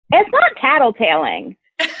It's not tattletaling.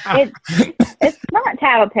 It's not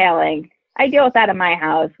tattletaling. I deal with that in my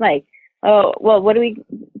house. Like, oh, well,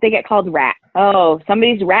 they get called rat. Oh,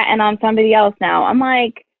 somebody's ratting on somebody else now. I'm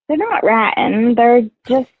like, they're not ratting. They're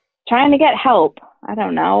just trying to get help. I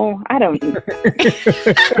don't know. This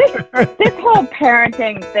whole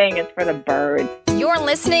parenting thing is for the birds. You're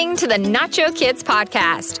listening to the Nacho Kids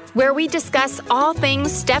podcast, where we discuss all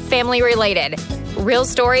things step family related. Real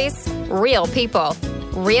stories, real people,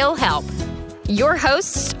 real help. Your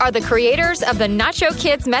hosts are the creators of the Nacho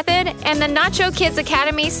Kids Method and the Nacho Kids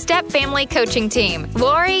Academy Step Family Coaching Team,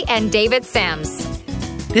 Lori and David Sims.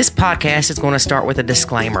 This podcast is going to start with a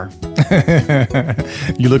disclaimer.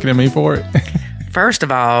 You looking at me for it? First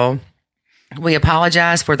of all, we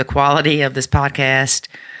apologize for the quality of this podcast.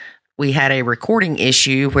 We had a recording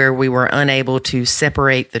issue where we were unable to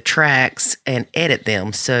separate the tracks and edit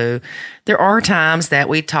them. So there are times that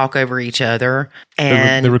we talk over each other.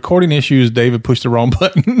 And the recording issue is David pushed the wrong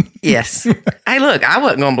button. Yes. Hey, look, I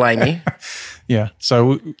wasn't going to blame you. Yeah.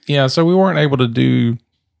 So we weren't able to do,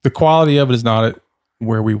 the quality of it is not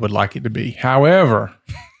where we would like it to be. However,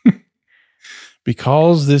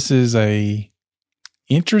 because this is a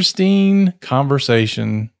interesting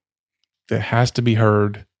conversation that has to be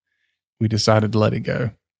heard, we decided to let it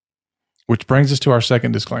go, which brings us to our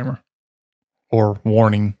second disclaimer or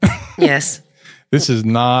warning. Yes. This is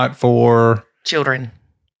not for children.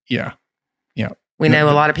 Yeah. Yeah. We know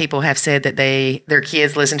a lot of people have said that their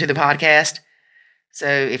kids listen to the podcast. So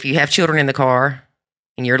if you have children in the car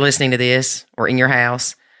and you're listening to this or in your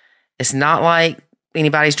house, it's not like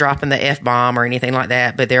anybody's dropping the F-bomb or anything like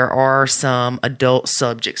that, but there are some adult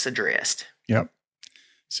subjects addressed. Yep.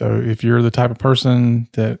 So if you're the type of person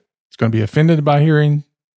that is going to be offended by hearing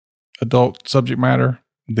adult subject matter,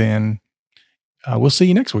 then we'll see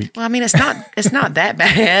you next week. Well, I mean, it's not that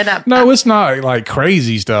bad. It's not like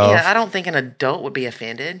crazy stuff. Yeah, I don't think an adult would be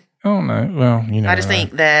offended. Oh, no. Well, I just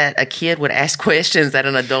think that a kid would ask questions that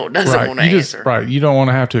an adult doesn't want to answer. Right. You don't want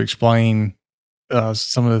to have to explain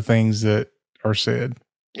some of the things that are said.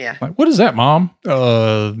 Yeah. Like, what is that, Mom?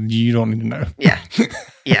 You don't need to know. Yeah.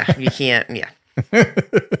 Yeah. You can't. Yeah.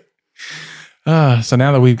 So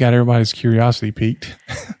now that we've got everybody's curiosity piqued.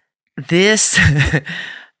 This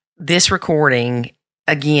recording,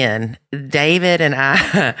 again, David and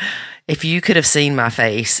I, if you could have seen my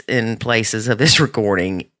face in places of this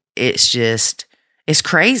recording, it's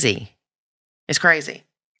crazy. It's crazy.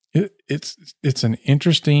 It's an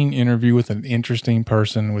interesting interview with an interesting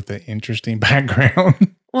person with an interesting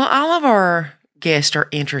background. Well, all of our guests are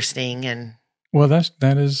interesting, and well,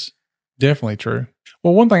 that is definitely true.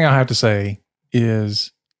 Well, one thing I have to say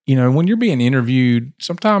is, when you're being interviewed,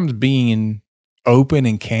 sometimes being open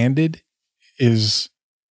and candid it's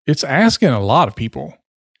asking a lot of people.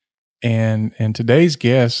 And today's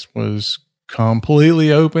guest was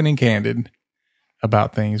completely open and candid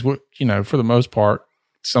about things. What, for the most part,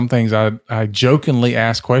 some things I jokingly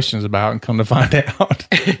ask questions about and come to find out.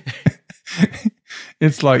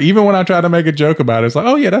 It's like, even when I try to make a joke about it, it's like,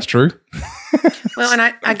 oh yeah, that's true. Well,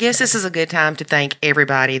 and I guess this is a good time to thank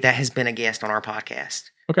everybody that has been a guest on our podcast.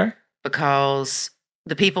 Okay. Because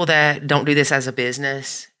the people that don't do this as a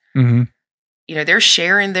business, mm-hmm. They're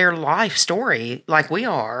sharing their life story like we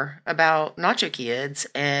are about Nacho Kids.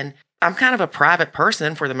 And I'm kind of a private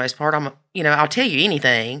person for the most part. I'll tell you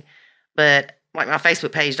anything, but like my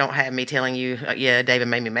Facebook page don't have me telling you, yeah, David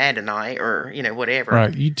made me mad tonight or, whatever.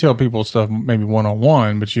 Right. You tell people stuff maybe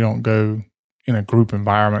one-on-one, but you don't go in a group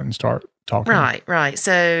environment and start talking. Right.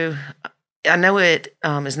 So I know it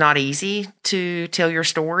is not easy to tell your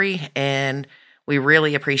story, and we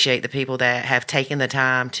really appreciate the people that have taken the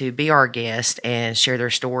time to be our guest and share their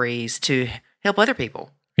stories to help other people.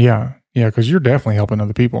 Yeah. Yeah. Because you're definitely helping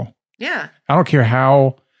other people. Yeah. I don't care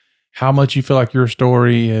how much you feel like your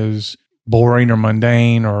story is boring or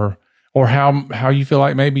mundane or how you feel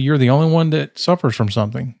like maybe you're the only one that suffers from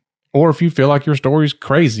something. Or if you feel like your story's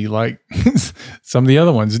crazy, like some of the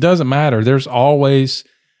other ones. It doesn't matter. There's always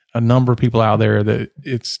a number of people out there that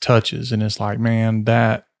it touches, and it's like, man,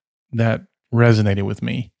 that resonated with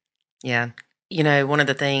me. Yeah. One of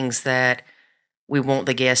the things that we want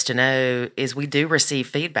the guests to know is we do receive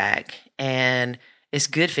feedback, and it's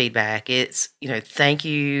good feedback. It's, thank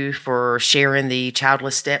you for sharing the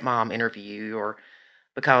childless stepmom interview, or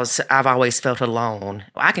because I've always felt alone.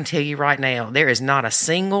 I can tell you right now, there is not a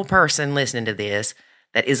single person listening to this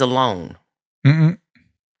that is alone. Mm-mm.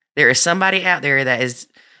 There is somebody out there that has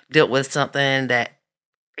dealt with something that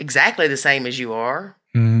exactly the same as you are.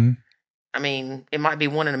 Mm-hmm. I mean, it might be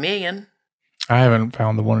 1 in a million. I haven't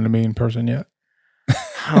found the 1 in a million person yet.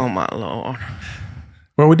 Oh, my Lord.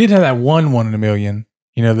 Well, we did have that one in a million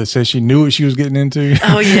that says she knew what she was getting into.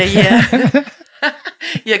 Oh, yeah.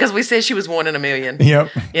 Yeah, because we said she was 1 in a million. Yep.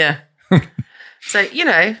 Yeah. So,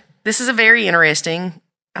 this is a very interesting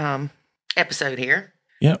episode here.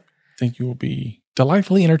 Yep. I think you will be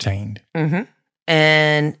delightfully entertained. Mm-hmm.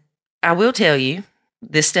 And I will tell you,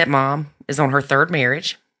 this stepmom is on her 3rd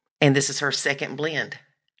marriage, and this is her 2nd blend.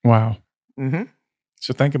 Wow. Mm-hmm.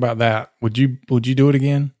 So think about that. Would you do it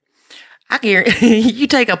again? I guarantee you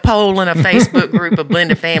take a poll in a Facebook group of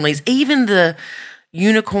blended families, even the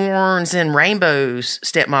unicorns and rainbows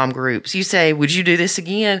stepmom groups. You say, would you do this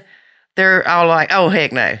again? They're all like, oh,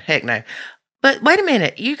 heck no. But wait a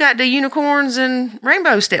minute. You got the unicorns and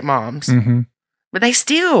rainbow stepmoms. Mm-hmm. But they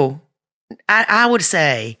still, I would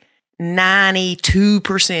say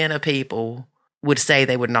 92% of people would say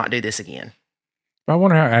they would not do this again. I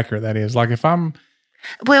wonder how accurate that is. Like if I'm...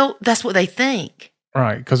 Well, that's what they think.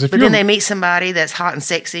 Right, because then they meet somebody that's hot and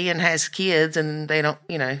sexy and has kids, and they don't,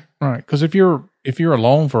 Right, because if you're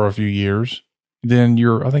alone for a few years, then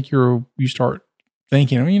you start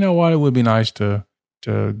thinking, you know what, it would be nice to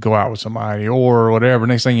go out with somebody or whatever.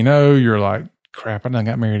 Next thing you know, you're like, crap, I done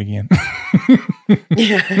got married again.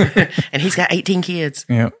 Yeah, and he's got 18 kids.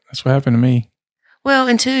 Yeah, that's what happened to me. Well,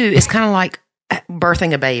 and 2, it's kind of like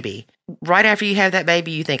birthing a baby. Right after you have that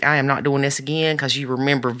baby, you think, I am not doing this again, because you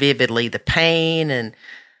remember vividly the pain and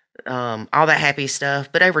all that happy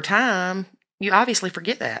stuff. But over time, you obviously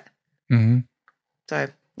forget that. Mm-hmm. So,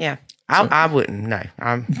 yeah, I wouldn't. No,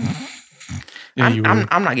 I'm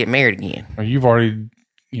not getting married again. Well, you've already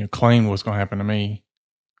claimed what's going to happen to me.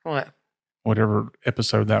 What? Whatever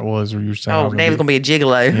episode that was, or you're saying, oh, Dave's going to be a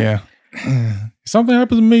gigolo. Yeah. If something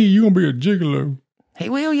happens to me, you're going to be a gigolo. He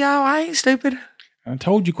will, y'all. I ain't stupid. I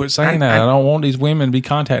told you quit saying that. I don't want these women to be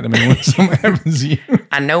contacting me when something happens to you.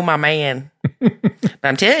 I know my man. But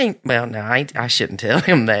I'm telling you, well, no, I shouldn't tell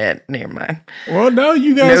him that. Never mind. Well, no,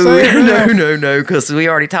 you got to say it. No, because we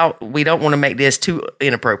already talked. We don't want to make this too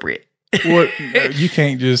inappropriate. What? You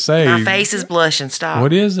can't just say. My face is blushing. Stop.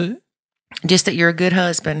 What is it? Just that you're a good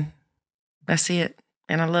husband. That's it.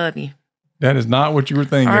 And I love you. That is not what you were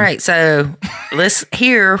thinking. All right, so let's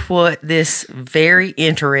hear what this very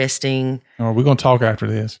interesting... Oh, we're going to talk after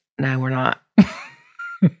this. No, we're not.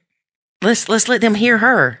 Let's let them hear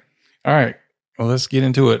her. All right. Well, let's get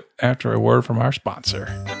into it after a word from our sponsor.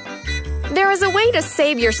 There is a way to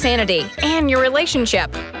save your sanity and your relationship,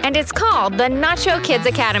 and it's called the Nacho Kids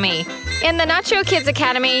Academy. In the Nacho Kids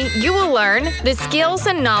Academy, you will learn the skills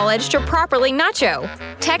and knowledge to properly nacho,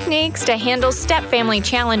 techniques to handle step-family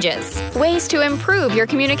challenges, ways to improve your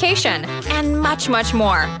communication, and much, much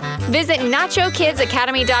more. Visit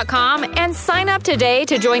NachoKidsAcademy.com and sign up today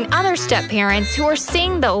to join other step-parents who are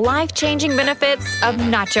seeing the life-changing benefits of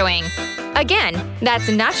nachoing. Again, that's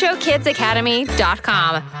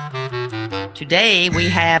NachoKidsAcademy.com. Today, we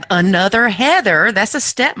have another Heather. That's a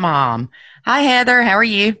stepmom. Hi, Heather. How are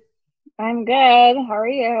you? I'm good. How are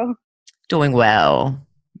you? Doing well.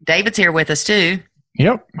 David's here with us, too.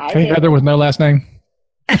 Yep. Hi, Hey, Heather with no last name.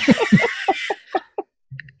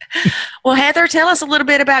 Well, Heather, tell us a little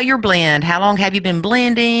bit about your blend. How long have you been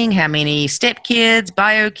blending? How many step kids,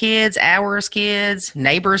 bio kids, ours kids,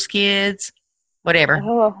 neighbors kids, whatever?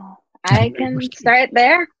 Oh, I can start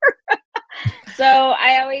there. So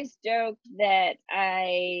I always joke that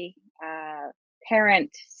I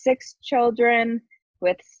parent 6 children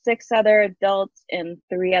with 6 other adults in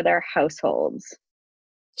 3 other households.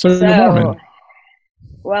 So you're Mormon.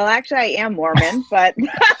 Well, actually, I am Mormon, but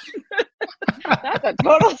that's a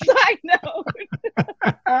total side note.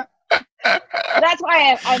 That's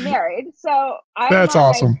why I'm married. So that's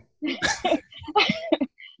awesome.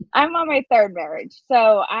 I'm on my 3rd marriage.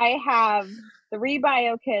 So I have 3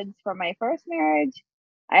 bio kids from my 1st marriage.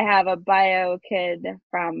 I have a bio kid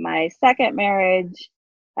from my 2nd marriage.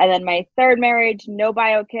 And then my 3rd marriage, no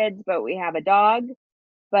bio kids, but we have a dog.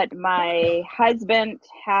 But my husband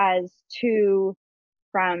has 2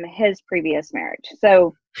 from his previous marriage.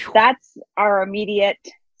 So that's our immediate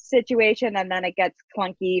situation. And then it gets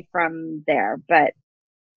clunky from there. But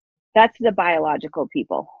that's the biological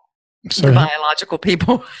people. So, the biological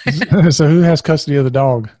people. So who has custody of the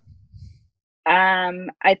dog?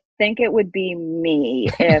 I think it would be me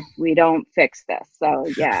if we don't fix this. So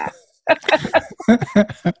yeah.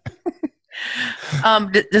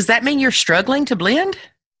 Does that mean you're struggling to blend?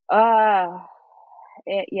 Yeah.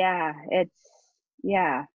 It's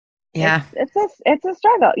a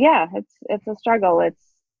struggle. Yeah, it's a struggle.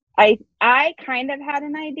 I kind of had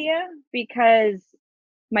an idea because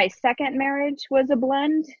my 2nd marriage was a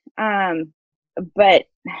blend. But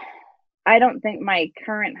I don't think my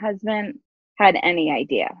current husband had any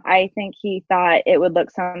idea. I think he thought it would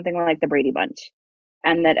look something like the Brady Bunch.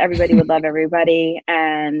 and that everybody would love everybody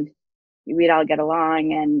and we'd all get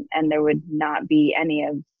along, and there would not be any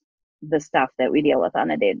of the stuff that we deal with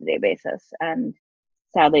on a day-to-day basis. And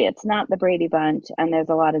sadly, it's not the Brady Bunch, and there's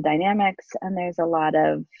a lot of dynamics, and there's a lot.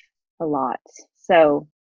 So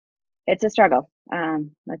it's a struggle.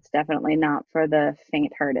 It's definitely not for the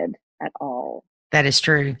faint-hearted at all. That is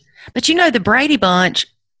true. But the Brady Bunch,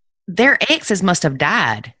 their exes must have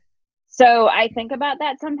died. So I think about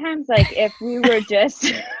that sometimes, like if we were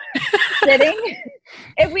just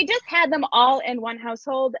if we just had them all in one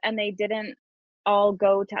household and they didn't all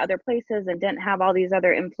go to other places and didn't have all these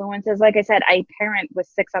other influences. Like I said, I parent with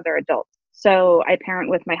 6 other adults. So I parent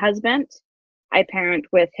with my husband, I parent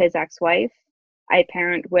with his ex-wife, I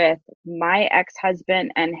parent with my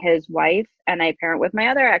ex-husband and his wife, and I parent with my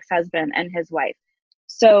other ex-husband and his wife.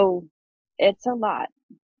 So it's a lot.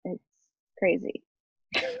 It's crazy.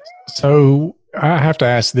 So I have to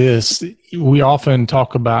ask this. We often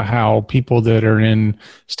talk about how people that are in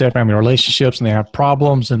step-family relationships and they have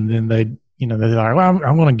problems, and then they're like, well,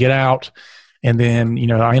 I'm going to get out. And then,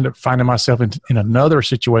 I end up finding myself in another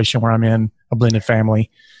situation where I'm in a blended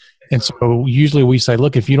family. And so usually we say,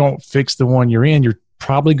 look, if you don't fix the one you're in, you're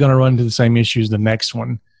probably going to run into the same issues the next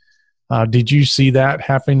one. Did you see that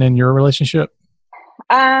happen in your relationship?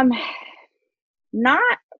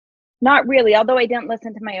 Not really, although I didn't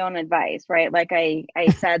listen to my own advice, right? Like I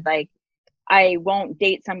said, like, I won't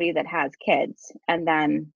date somebody that has kids. And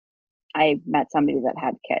then I met somebody that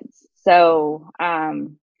had kids. So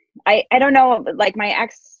I don't know, like my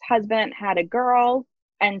ex-husband had a girl.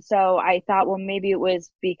 And so I thought, well, maybe it was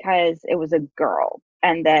because it was a girl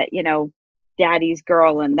and that, daddy's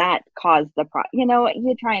girl, and that caused the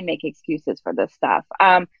you try and make excuses for this stuff.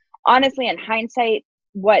 Honestly, in hindsight,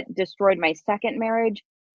 what destroyed my second marriage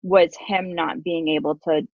was him not being able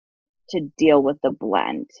to deal with the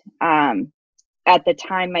blend. At the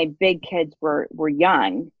time, my big kids were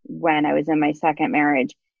young when I was in my second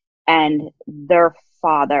marriage, and their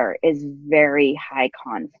father is very high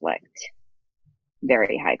conflict.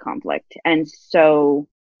 And so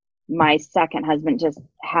my second husband just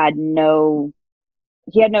had no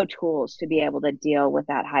tools to be able to deal with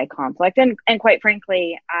that high conflict. And quite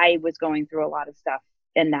frankly, I was going through a lot of stuff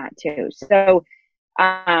in that too. So,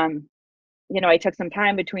 I took some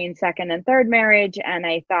time between second and third marriage, and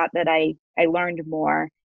I thought that I learned more,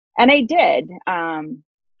 and I did. And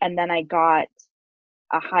then I got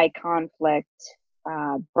a high conflict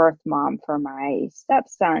birth mom for my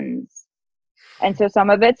stepsons. And so some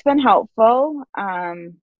of it's been helpful.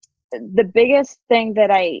 The biggest thing that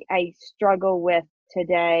I struggle with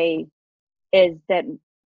today is that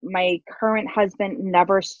my current husband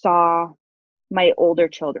never saw my older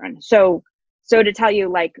children. So to tell you,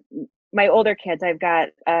 like my older kids, I've got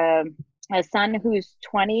a son who's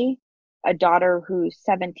 20, a daughter who's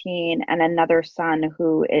 17, and another son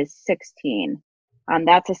who is 16.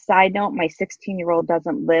 That's a side note. My 16-year-old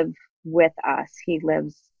doesn't live with us. He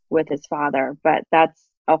lives with his father, but that's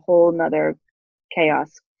a whole nother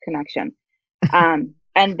chaos connection. And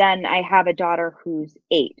then I have a daughter who's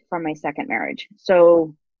 8 from my second marriage.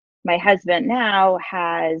 So my husband now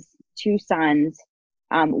has 2 sons.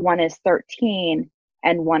 One is 13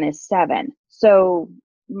 and one is 7. So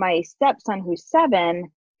my stepson who's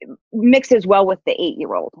 7 mixes well with the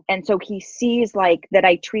 8-year-old. And so he sees like that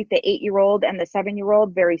I treat the 8-year-old and the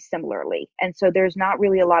 7-year-old very similarly. And so there's not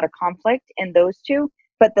really a lot of conflict in those two,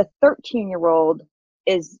 but the 13-year-old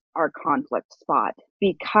is our conflict spot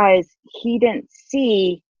because he didn't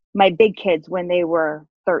see my big kids when they were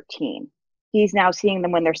 13. He's now seeing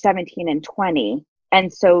them when they're 17 and 20.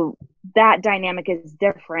 And so that dynamic is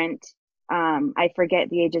different. I forget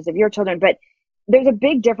the ages of your children, but there's a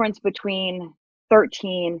big difference between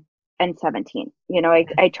 13 and 17.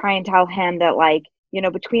 I try and tell him that like,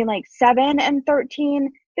 between like 7 and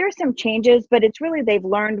 13, there's some changes, but it's really, they've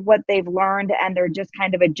learned what they've learned and they're just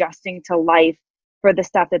kind of adjusting to life for the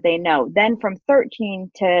stuff that they know. Then from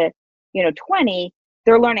 13 to, 20,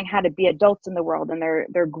 they're learning how to be adults in the world, and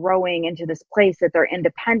they're growing into this place that they're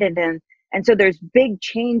independent in. And so there's big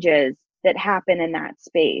changes that happen in that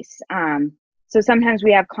space. So sometimes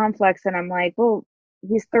we have conflicts and I'm like, well,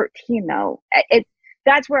 he's 13 though.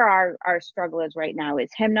 That's where our struggle is right now,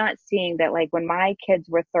 is him not seeing that like when my kids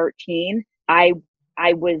were 13, I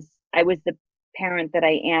was the parent that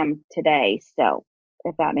I am today still,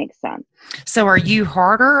 if that makes sense. So are you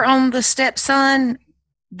harder on the stepson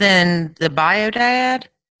than the bio dad?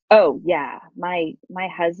 Oh yeah. My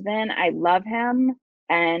husband, I love him,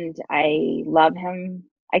 and I love him.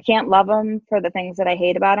 I can't love him for the things that I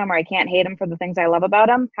hate about him, or I can't hate him for the things I love about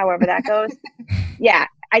him, however that goes. Yeah,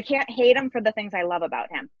 I can't hate him for the things I love about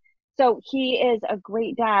him. So he is a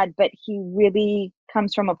great dad, but he really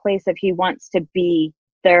comes from a place of he wants to be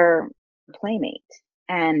their playmate.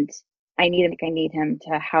 And I need him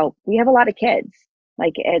to help. We have a lot of kids.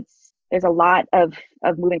 Like there's a lot of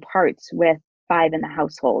moving parts with 5 in the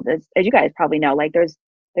household. As you guys probably know, like there's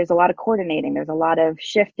a lot of coordinating, there's a lot of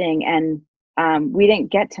shifting, and we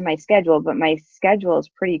didn't get to my schedule, but my schedule is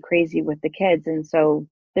pretty crazy with the kids. And so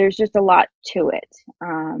there's just a lot to it.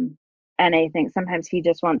 And I think sometimes he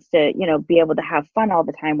just wants to, be able to have fun all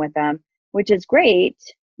the time with them, which is great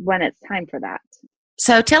when it's time for that.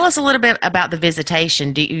 So tell us a little bit about the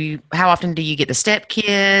visitation. How often do you get the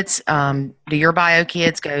stepkids? Do your bio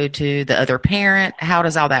kids go to the other parent? How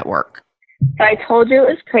does all that work? So I told you it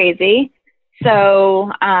was crazy.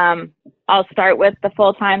 So I'll start with the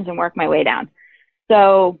full times and work my way down.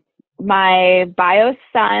 So my bio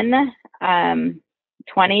son,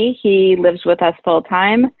 20, he lives with us full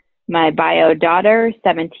time. My bio daughter,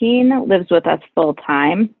 17, lives with us full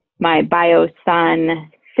time. My bio son,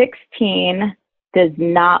 16, does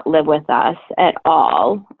not live with us at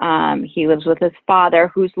all. He lives with his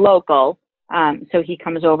father, who's local. So he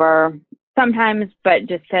comes over sometimes, but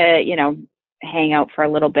just to, hang out for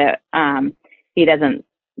a little bit. He doesn't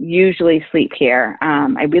usually sleep here.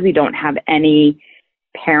 I really don't have any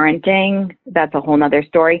parenting. That's a whole nother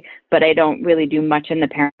story, but I don't really do much in the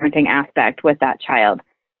parenting aspect with that child.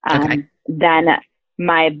 Okay. Then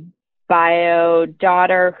my bio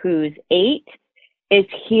daughter, who's 8, is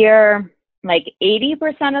here like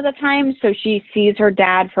 80% of the time. So she sees her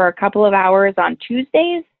dad for a couple of hours on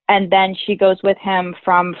Tuesdays, and then she goes with him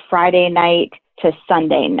from Friday night to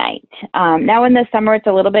Sunday night. Now in the summer, it's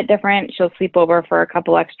a little bit different. She'll sleep over for a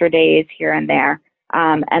couple extra days here and there.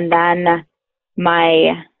 And then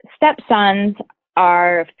my stepsons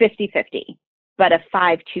are 50-50, but a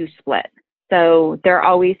 5-2 split. So they're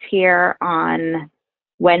always here on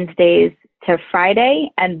Wednesdays to Friday,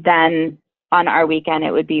 and then on our weekend,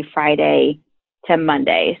 it would be Friday to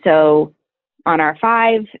Monday. So on our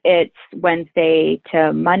 5, it's Wednesday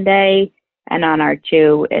to Monday, and on our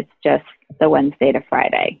 2, it's just the Wednesday to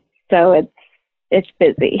Friday. So it's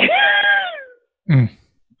busy.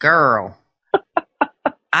 Girl.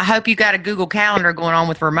 I hope you got a Google Calendar going on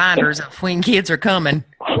with reminders of when kids are coming.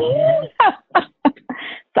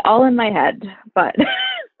 It's all in my head, but.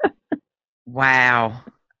 Wow.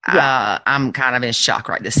 Yeah. I'm kind of in shock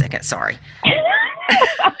right this second. Sorry.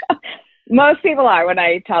 Most people are when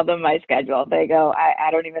I tell them my schedule. They go, I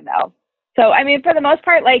don't even know. So, I mean, for the most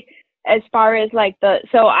part, like, as far as like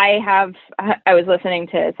I was listening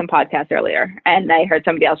to some podcasts earlier, and I heard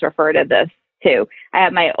somebody else refer to this too. I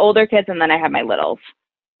have my older kids, and then I have my littles.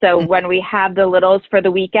 So when we have the littles for the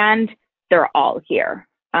weekend, they're all here.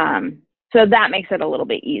 So that makes it a little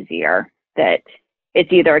bit easier that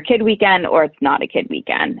it's either a kid weekend or it's not a kid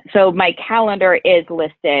weekend. So my calendar is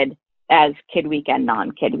listed as kid weekend,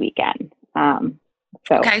 non-kid weekend.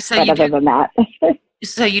 Okay, so other than that.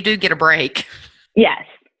 So you do get a break. Yes.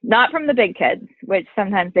 Not from the big kids, which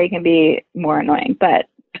sometimes they can be more annoying, but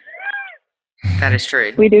that is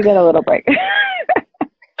true. We do get a little break.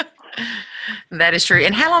 That is true.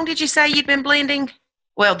 And how long did you say you'd been blending?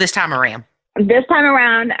 Well, this time around. This time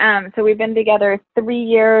around, so we've been together 3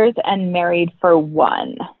 years and married for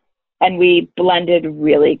 1. And we blended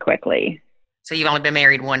really quickly. So you've only been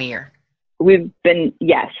married 1 year? We've been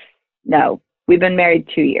married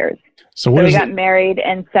 2 years. So we got married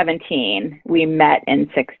in 17. We met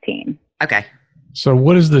in 16. Okay. So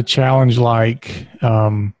what is the challenge like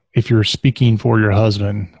if you're speaking for your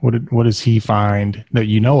husband? What does he find that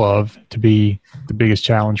you know of to be the biggest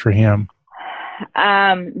challenge for him?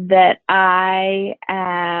 That I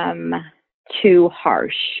am too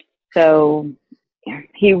harsh. So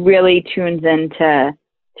he really tunes into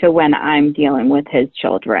when I'm dealing with his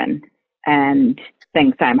children and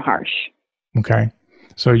thinks I'm harsh. Okay.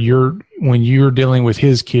 So when you're dealing with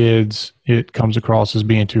his kids, it comes across as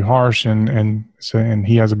being too harsh, and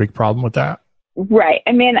he has a big problem with that. Right.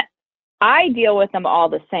 I mean, I deal with them all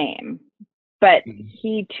the same, but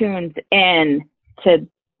he tunes in to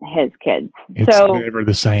his kids. It's never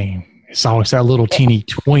the same. It's always that little teeny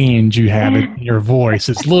twinge you have in your voice.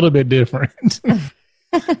 It's a little bit different.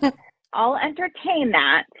 I'll entertain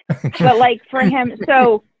that, but like for him,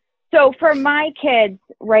 so for my kids,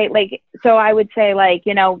 right, like, so I would say, like,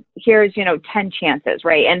 here's, 10 chances,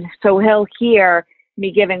 right? And so he'll hear me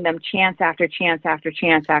giving them chance after chance after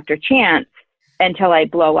chance after chance until I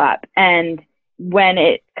blow up. And when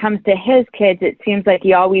it comes to his kids, it seems like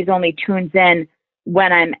he always only tunes in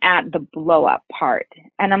when I'm at the blow up part.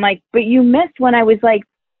 And I'm like, but you missed when I was like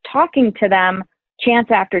talking to them chance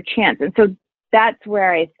after chance. And so that's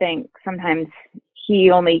where I think sometimes he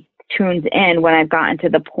only tunes in when I've gotten to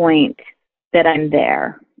the point that I'm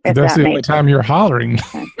there. If That's that the only time you're hollering.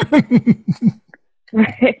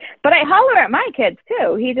 But I holler at my kids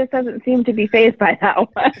too. He just doesn't seem to be fazed by that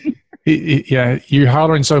one. Yeah, you're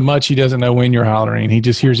hollering so much he doesn't know when you're hollering. He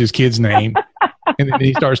just hears his kid's name, and then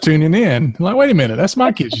he starts tuning in. I'm like, wait a minute, that's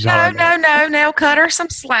my kid she's hollering at. No. Cut her some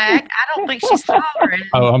slack. I don't think she's hollering.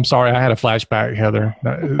 Oh, I'm sorry. I had a flashback, Heather.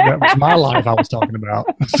 That was my life I was talking about.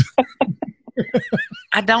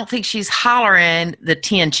 I don't think she's hollering the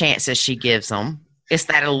 10 chances she gives them. It's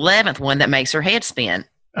that 11th one that makes her head spin.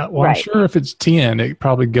 Well, right. I'm sure if it's 10, it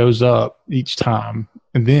probably goes up each time.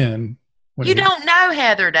 And then... You don't know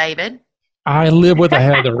Heather, David. I live with a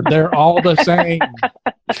Heather. They're all the same.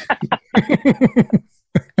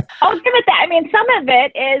 I'll give it that. I mean, some of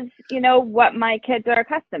it is, what my kids are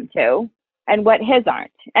accustomed to and what his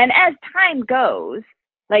aren't. And as time goes,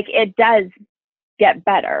 like, it does get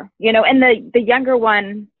better, and the younger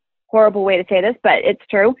one, horrible way to say this, but it's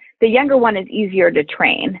true. The younger one is easier to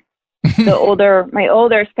train. My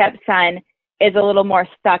older stepson is a little more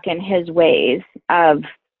stuck in his ways of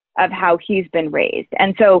how he's been raised.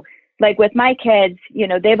 And so, like, with my kids,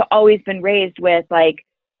 they've always been raised with like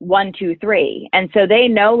 1, 2, 3. And so they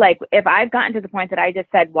know, like, if I've gotten to the point that I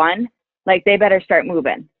just said 1, like, they better start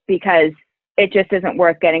moving because it just isn't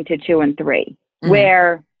worth getting to 2 and 3,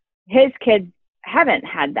 where his kids haven't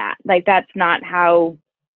had that. Like, that's not how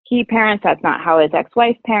he parents. That's not how his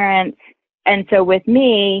ex-wife parents. And so with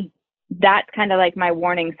me, that's kind of like my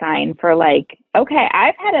warning sign for, like, okay,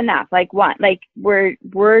 I've had enough. Like, what? Like, we're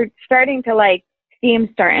starting to, like, steam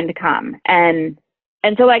starting to come. And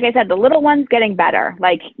so, like I said, the little one's getting better.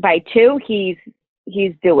 Like, by 2, he's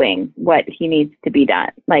doing what he needs to be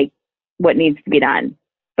done, like what needs to be done.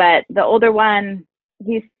 But the older one,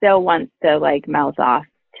 he still wants to, like, mouth off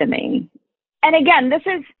to me. And again,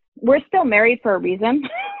 we're still married for a reason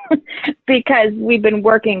because we've been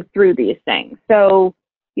working through these things. So,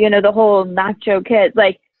 the whole nacho kids,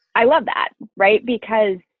 like, I love that, right?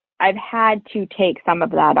 Because I've had to take some of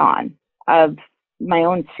that on of my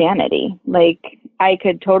own sanity. Like, I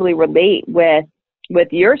could totally relate with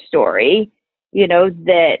your story,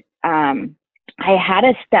 that I had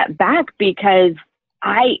to step back because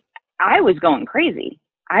I was going crazy.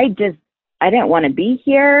 I didn't want to be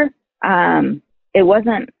here. It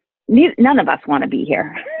wasn't, none of us want to be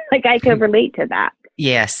here. Like, I could relate to that.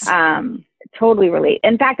 Yes. Totally relate.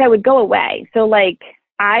 In fact, I would go away. So, like,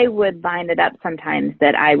 I would line it up sometimes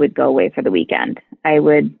that I would go away for the weekend. I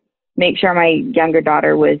would make sure my younger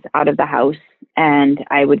daughter was out of the house and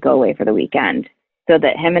I would go away for the weekend so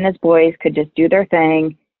that him and his boys could just do their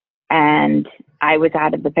thing and I was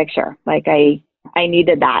out of the picture. Like, I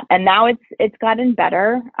needed that. And now it's gotten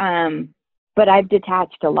better. But I've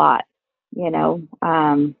detached a lot,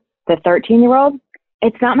 the 13-year-old,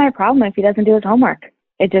 it's not my problem if he doesn't do his homework.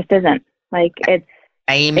 It just isn't. Like,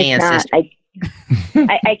 Amen, it's not, sister.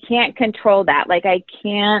 I can't control that. Like, I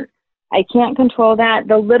can't control that.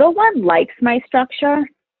 The little one likes my structure,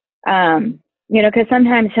 because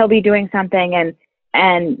sometimes he'll be doing something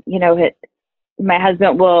and my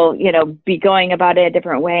husband will, be going about it a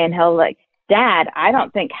different way and he'll like, Dad, I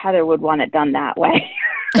don't think Heather would want it done that way.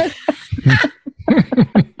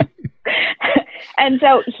 And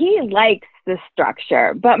so he likes the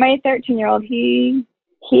structure, but my 13-year-old, he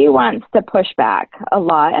wants to push back a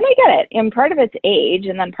lot. And I get it. And part of it's age,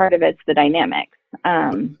 and then part of it's the dynamics.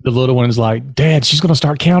 The little one is like, Dad, she's going to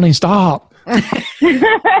start counting. Stop. A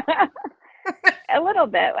little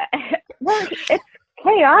bit. Well, it's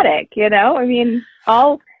chaotic, I mean,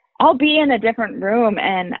 I'll be in a different room.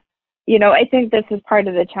 And, I think this is part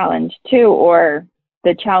of the challenge too, or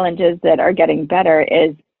the challenges that are getting better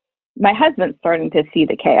is my husband's starting to see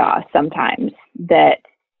the chaos sometimes, that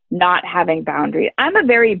not having boundaries. I'm a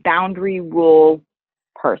very boundary rule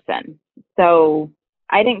person. So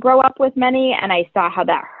I didn't grow up with many and I saw how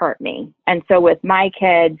that hurt me. And so with my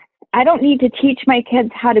kids, I don't need to teach my kids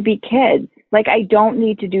how to be kids. Like, I don't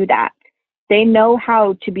need to do that. They know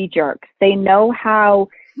how to be jerks. They know how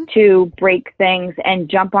to break things and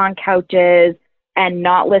jump on couches and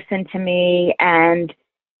not listen to me and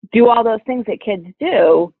do all those things that kids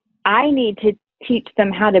do. I need to teach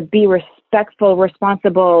them how to be respectful,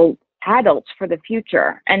 responsible adults for the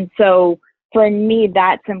future. And so for me,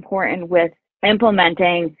 that's important with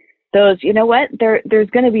implementing those, there's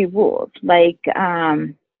going to be rules. Like,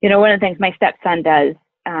 one of the things my stepson does,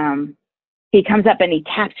 he comes up and he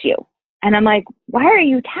taps you. And I'm like, why are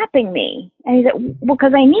you tapping me? And he's like, well,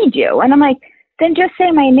 because I need you. And I'm like, then just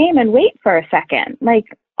say my name and wait for a second. Like,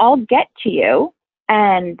 I'll get to you.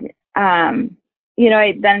 And,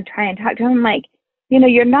 I then try and talk to him. I'm like,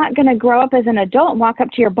 you're not going to grow up as an adult and walk up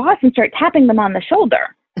to your boss and start tapping them on the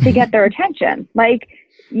shoulder to get their attention. Like,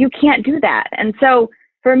 you can't do that. And so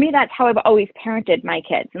for me, that's how I've always parented my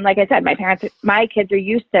kids. And like I said, my kids are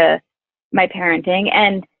used to my parenting,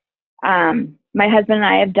 and my husband and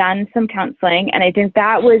I have done some counseling. And I think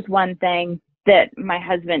that was one thing that my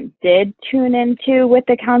husband did tune into with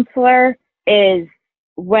the counselor, is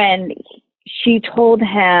when she told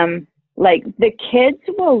him, like, the kids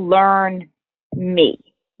will learn me.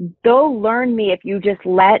 They'll learn me if you just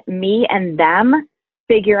let me and them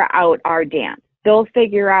figure out our dance. They'll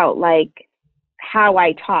figure out, like, how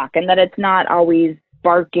I talk, and that it's not always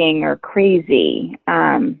barking or crazy.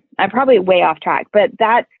 I'm probably way off track, but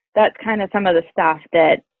that's kind of some of the stuff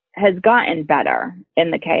that has gotten better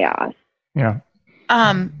in the chaos. Yeah.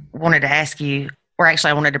 Wanted to ask you, or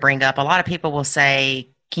actually I wanted to bring up, a lot of people will say,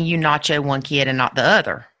 can you nacho one kid and not the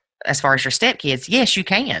other? As far as your stepkids, yes, you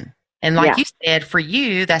can. And like you said, for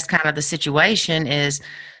you, that's kind of the situation, is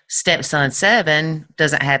stepson 7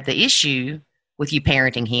 doesn't have the issue with you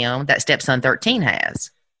parenting him that stepson 13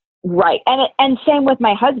 has. Right. And same with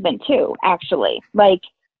my husband too, actually. Like,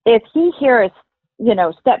 if he hears,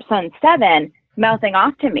 stepson 7 mouthing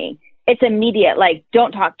off to me, it's immediate, like,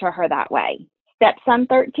 don't talk to her that way. Stepson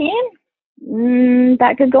 13,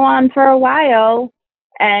 that could go on for a while.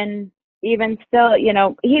 And even still,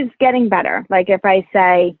 he's getting better. Like, if I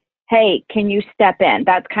say, hey, can you step in?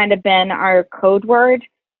 That's kind of been our code word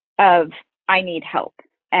of, I need help.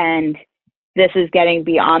 And this is getting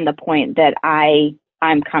beyond the point that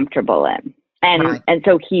I'm comfortable in. And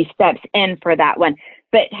so he steps in for that one.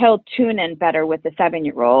 But he'll tune in better with the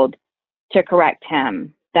 7-year-old to correct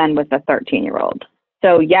him than with the 13-year-old.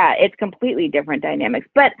 So yeah, it's completely different dynamics.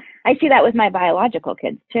 But I see that with my biological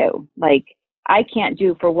kids too. Like, I can't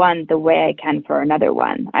do for one the way I can for another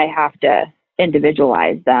one. I have to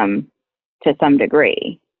individualize them to some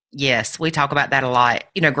degree. Yes, we talk about that a lot.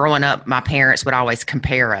 Growing up, my parents would always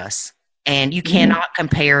compare us. And you cannot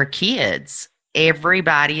compare kids.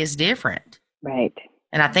 Everybody is different. Right.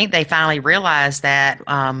 And I think they finally realized that,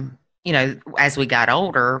 as we got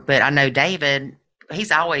older. But I know David,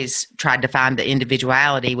 he's always tried to find the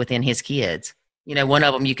individuality within his kids. One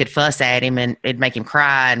of them you could fuss at him and it'd make him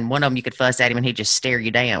cry. And one of them you could fuss at him and he'd just stare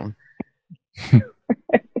you down.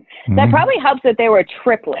 That probably helps that they were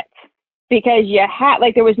triplets, because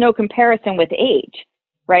there was no comparison with age.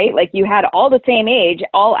 Right? Like, you had all the same age,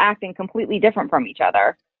 all acting completely different from each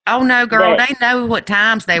other. Oh, no, girl. They know what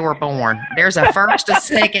times they were born. There's a first, a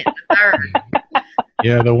second, a third.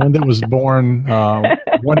 Yeah, the one that was born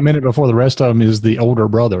 1 minute before the rest of them is the older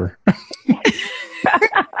brother.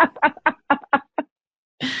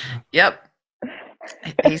 Yep.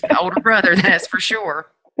 He's the older brother, that's for sure.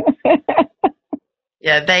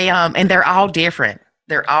 Yeah, and they're all different.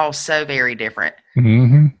 They're all so very different.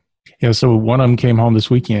 Mm-hmm. Yeah, so one of them came home this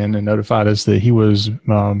weekend and notified us that he was,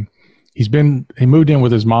 he moved in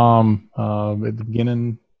with his mom at the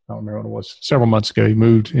beginning. I don't remember what it was, several months ago. He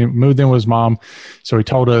moved in with his mom. So he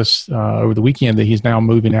told us over the weekend that he's now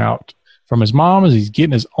moving out from his mom, as he's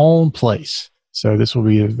getting his own place. So this will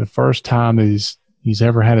be the first time that he's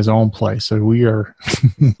ever had his own place. So we are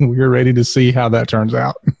ready to see how that turns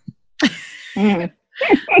out.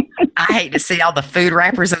 I hate to see all the food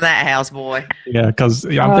wrappers in that house, boy. Yeah, because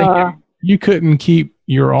I'm thinking you couldn't keep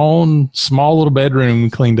your own small little bedroom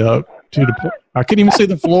cleaned up to the point. I couldn't even see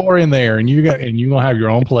the floor in there, and you're gonna have your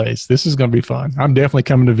own place. This is gonna be fun. I'm definitely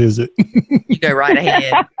coming to visit. You go right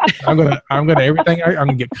ahead. I'm gonna everything. I'm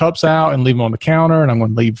gonna get cups out and leave them on the counter, and I'm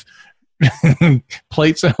gonna leave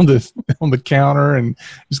plates on the counter, and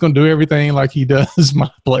just gonna do everything like he does my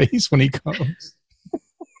place when he comes.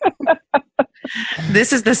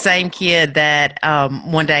 This is the same kid that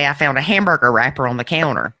one day I found a hamburger wrapper on the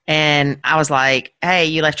counter. And I was like, hey,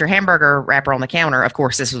 you left your hamburger wrapper on the counter. Of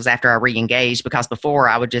course, this was after I re-engaged, because before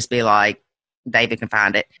I would just be like, David can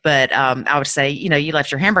find it. But I would say, you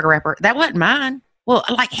left your hamburger wrapper. That wasn't mine. Well,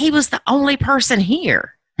 like, he was the only person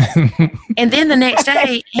here. And then the next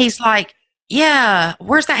day, he's like, yeah,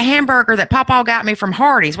 where's that hamburger that Pawpaw got me from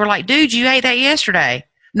Hardee's? We're like, dude, you ate that yesterday.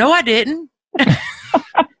 No, I didn't.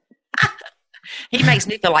 He makes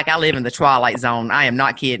me feel like I live in the Twilight Zone. I am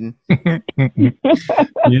not kidding. Yeah,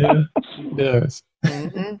 it does.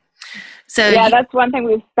 Mm-hmm. So yeah, that's one thing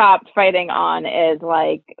we've stopped fighting on, is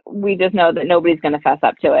like, we just know that nobody's going to fess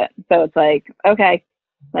up to it. So it's like, okay,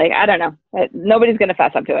 like, I don't know. Nobody's going to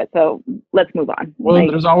fess up to it. So let's move on. Well,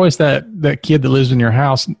 there's always that kid that lives in your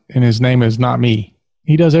house and his name is not me.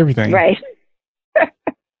 He does everything. Right.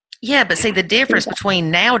 Yeah, but see, the difference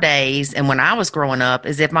between nowadays and when I was growing up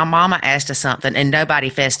is if my mama asked us something and nobody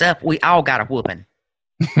fessed up, we all got a whooping.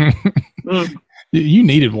 You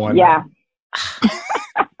needed one. Yeah.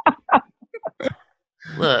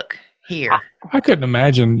 Look here. I couldn't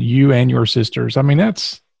imagine you and your sisters. I mean,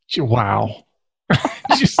 that's wow.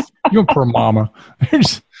 You're poor mama.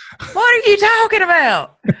 What are you talking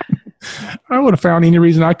about? I would have found any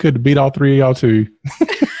reason I could to beat all three of y'all too.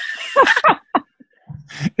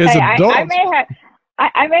 As adults,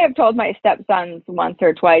 I may have told my stepsons once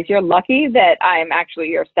or twice, you're lucky that I'm actually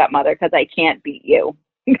your stepmother because I can't beat you.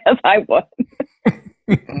 Because I would.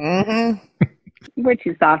 We're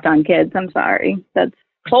too soft on kids. I'm sorry. That's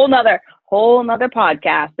whole nother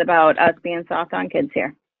podcast about us being soft on kids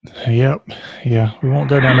here. Yep. Yeah. We won't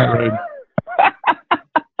go down that road.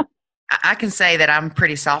 I can say that I'm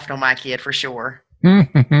pretty soft on my kid for sure.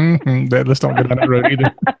 Let's don't go down that road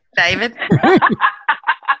either. David?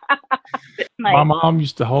 My mom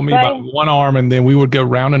used to hold me by one arm, and then we would go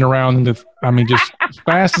round and around. Just as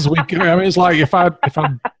fast as we could. I mean, it's like if I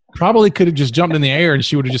probably could have just jumped in the air, and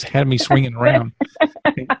she would have just had me swinging around.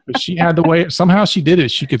 But she had the way. Somehow she did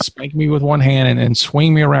it. She could spank me with one hand and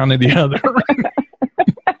swing me around in the other.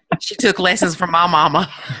 She took lessons from my mama.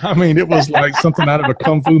 I mean, it was like something out of a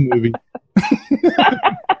kung fu movie.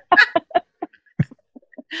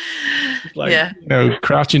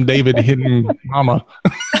 Crouching David hitting mama.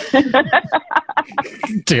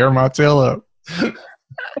 Tear my tail up.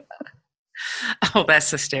 Oh,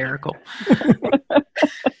 that's hysterical.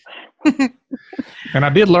 And I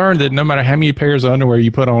did learn that no matter how many pairs of underwear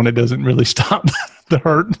you put on, it doesn't really stop the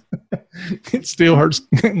hurt. It still hurts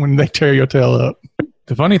when they tear your tail up.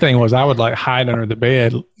 The funny thing was I would like hide under the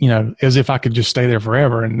bed, as if I could just stay there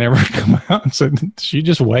forever and never come out. So she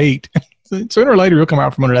just wait. Sooner or later, you'll come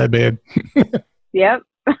out from under that bed. Yep.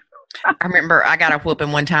 I remember I got a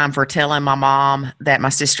whooping one time for telling my mom that my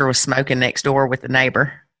sister was smoking next door with the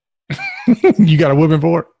neighbor. You got a whooping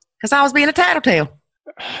for it? Because I was being a tattletale.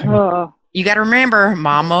 Oh. You got to remember,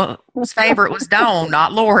 Mama's favorite was Dawn,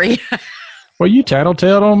 not Lori. Well, you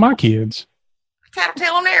tattletaled on my kids.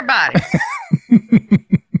 Tattletale on everybody.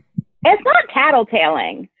 It's not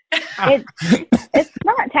tattletaling. It's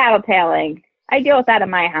not tattletaling. I deal with that in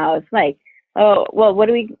my house. Like, oh, well,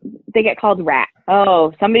 they get called rat.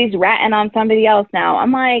 Oh, somebody's ratting on somebody else now.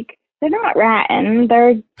 I'm like, they're not ratting.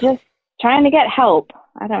 They're just trying to get help.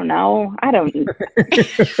 I don't know.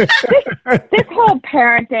 This whole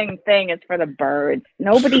parenting thing is for the birds.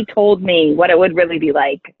 Nobody told me what it would really be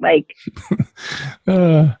like.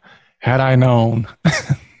 Had I known.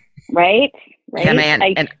 Right? Yeah, man.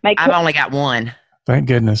 And I've only got one. Thank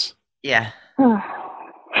goodness. Yeah.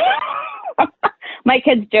 My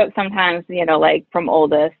kids joke sometimes, like from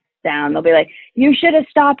oldest down, they'll be like, you should have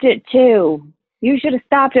stopped it too. You should have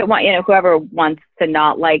stopped it. Whoever wants to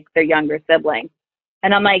not like their younger sibling.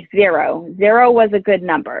 And I'm like, 0. 0 was a good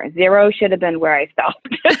number. 0 should have been where I stopped.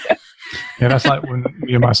 Yeah, that's like when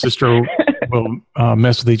me and my sister will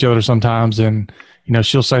mess with each other sometimes. And,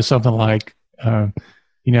 she'll say something like, Mom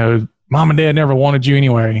and Dad never wanted you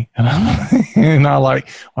anyway. And I like,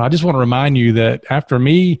 well, I just want to remind you that after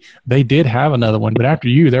me, they did have another one. But after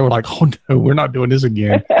you, they were like, oh, no, we're not doing this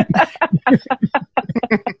again.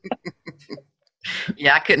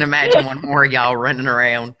 Yeah, I couldn't imagine one more of y'all running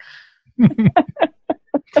around.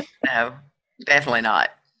 No, definitely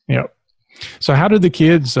not. Yep. So how did the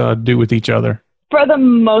kids do with each other? For the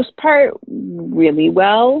most part, really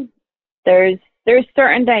well. There's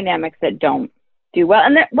certain dynamics that don't do well.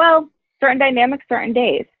 And certain dynamics, certain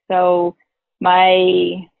days. So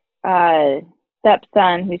my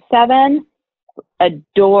stepson, who's 7,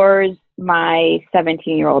 adores my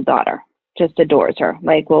 17-year-old daughter. Just adores her.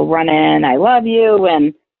 Like, we'll run in, I love you,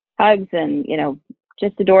 and hugs, and,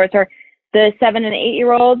 just adores her. The 7 and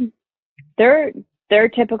 8-year-old, they're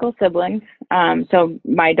typical siblings. So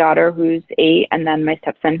my daughter, who's 8, and then my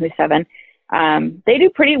stepson, who's 7, they do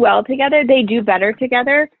pretty well together. They do better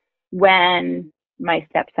together when my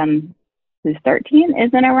stepson, who's 13,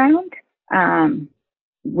 isn't around.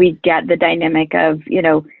 We get the dynamic of,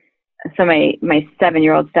 so my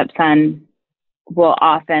 7-year-old stepson will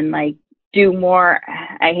often do more,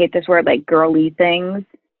 I hate this word, girly things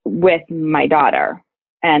with my daughter,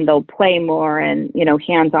 and they'll play more and,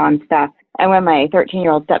 hands-on stuff. And when my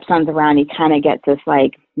 13-year-old stepson's around, he kind of gets this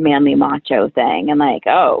manly macho thing, and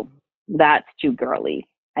oh, that's too girly.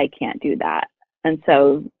 I can't do that. And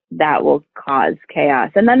so that will cause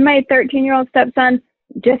chaos. And then my 13-year-old stepson,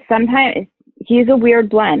 just sometimes he's a weird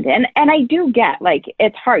blend. And I do get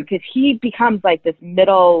it's hard because he becomes this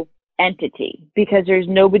middle entity because there's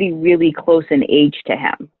nobody really close in age to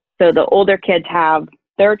him. So the older kids have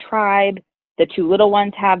their tribe, the 2 little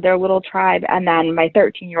ones have their little tribe, and then my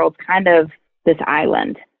 13-year-old's kind of this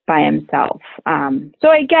island by himself. So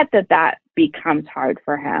I get that becomes hard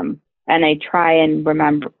for him. And I try and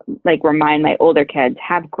remind my older kids,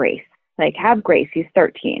 have grace. Like, have grace. He's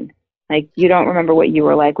 13. Like, you don't remember what you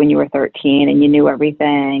were like when you were 13 and you knew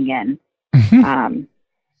everything. And he's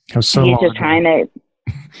just trying to,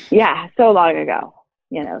 so long ago.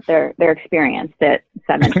 You know, they're experienced at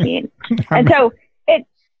 17. And so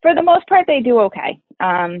for the most part, they do okay.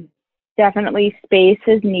 Definitely space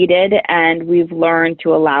is needed, and we've learned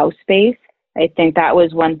to allow space. I think that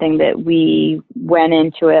was one thing that we went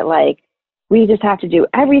into it like, we just have to do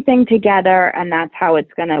everything together, and that's how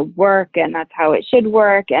it's going to work, and that's how it should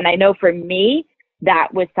work. And I know for me,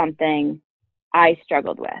 that was something I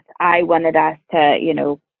struggled with. I wanted us to, you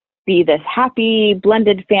know, be this happy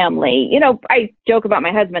blended family. You know, I joke about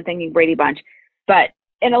my husband thinking Brady Bunch, but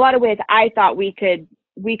in a lot of ways, I thought we could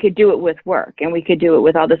do it with work, and we could do it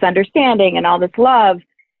with all this understanding and all this love.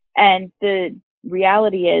 And the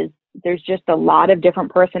reality is there's just a lot of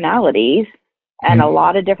different personalities and a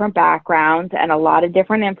lot of different backgrounds and a lot of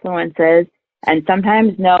different influences. And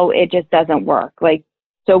sometimes, no, it just doesn't work. Like,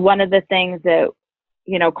 so one of the things that,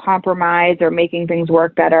 you know, compromise or making things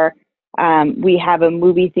work better, we have a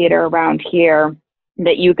movie theater around here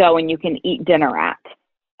that you go and you can eat dinner at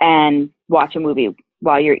and watch a movie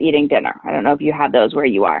while you're eating dinner. I don't know if you have those where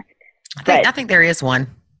you are. I think there is one.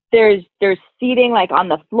 There's seating like on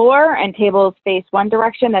the floor, and tables face one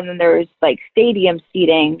direction, and then there's like stadium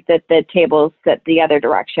seating that the tables sit the other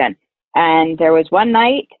direction. And there was one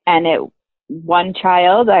night, and one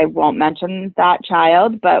child, I won't mention that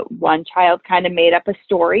child, but one child kind of made up a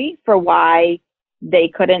story for why they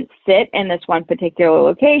couldn't sit in this one particular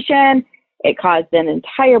location. It caused an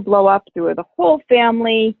entire blow up through the whole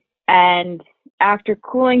family. And after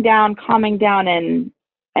cooling down, calming down, and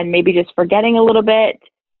maybe just forgetting a little bit,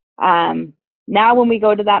 now when we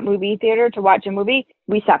go to that movie theater to watch a movie,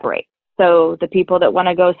 we separate. So the people that want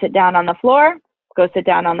to go sit down on the floor, go sit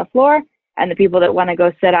down on the floor, and the people that want to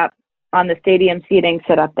go sit up on the stadium seating,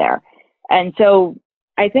 sit up there. And so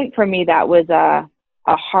I think for me, that was a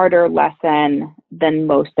harder lesson than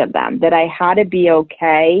most of them, that I had to be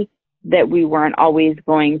okay that we weren't always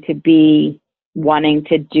going to be wanting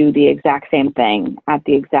to do the exact same thing at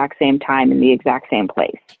the exact same time in the exact same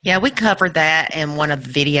place. Yeah, we covered that in one of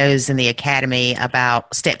the videos in the Academy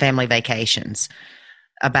about step-family vacations,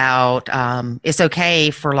 about it's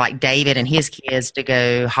okay for like David and his kids to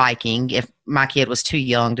go hiking if my kid was too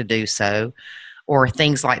young to do so, or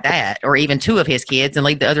things like that, or even two of his kids and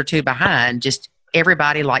leave the other two behind. Just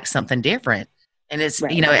everybody likes something different. And it's,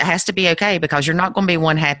 right. You know, it has to be okay, because you're not going to be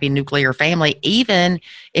one happy nuclear family. Even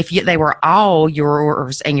if they were all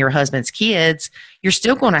yours and your husband's kids, you're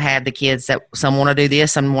still going to have the kids that some want to do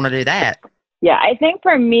this, some want to do that. Yeah, I think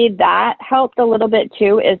for me that helped a little bit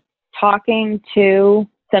too, is talking to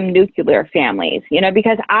some nuclear families, you know,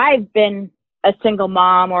 because I've been a single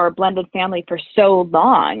mom or a blended family for so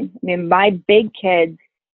long. I mean, my big kids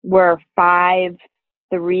were 5,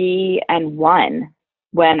 3, and 1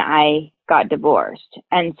 when I got divorced.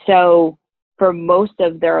 And so for most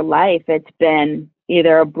of their life, it's been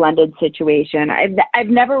either a blended situation. I've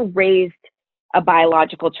never raised a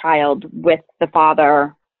biological child with the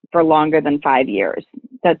father for longer than 5 years.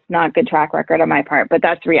 That's not a good track record on my part, but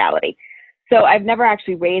that's reality. So I've never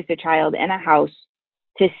actually raised a child in a house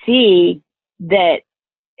to see that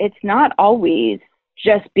it's not always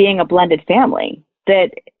just being a blended family,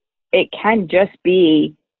 that it can just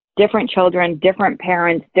be different children, different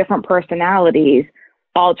parents, different personalities,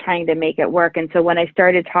 all trying to make it work. And so when I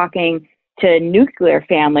started talking to nuclear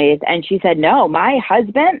families, and she said, no, my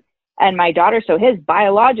husband and my daughter, so his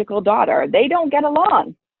biological daughter, they don't get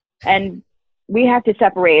along. And we have to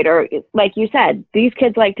separate. Or like you said, these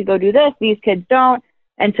kids like to go do this, these kids don't.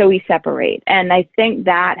 And so we separate. And I think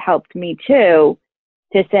that helped me too,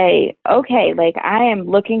 to say, okay, like I am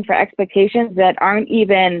looking for expectations that aren't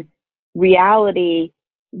even reality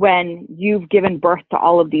when you've given birth to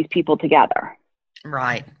all of these people together.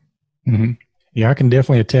 Right. Mm-hmm. Yeah, I can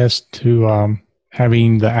definitely attest to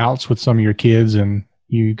having the outs with some of your kids, and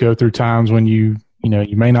you go through times when you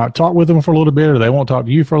may not talk with them for a little bit, or they won't talk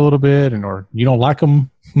to you for a little bit, or you don't like them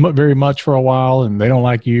very much for a while, and they don't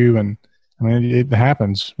like you. And I mean, it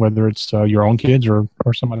happens, whether it's your own kids or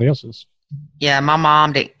somebody else's. Yeah, my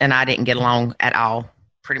mom and I didn't get along at all,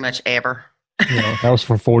 pretty much ever. Yeah, that was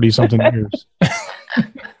for 40-something years.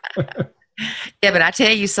 Yeah, but I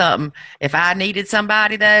tell you something. If I needed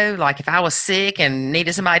somebody, though, like if I was sick and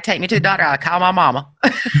needed somebody to take me to the doctor, I'd call my mama.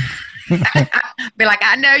 Be like,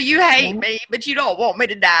 I know you hate me, but you don't want me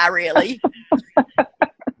to die, really.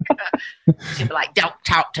 She'd be like, don't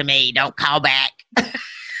talk to me. Don't call back.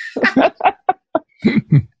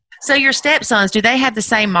 So your stepsons, do they have the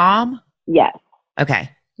same mom? Yes. Okay.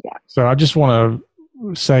 Yeah. So I just want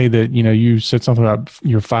to say that, you said something about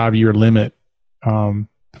your 5-year limit.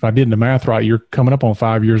 If I did the math right, you're coming up on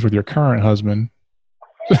 5 years with your current husband.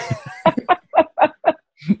 You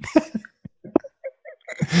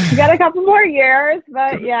got a couple more years,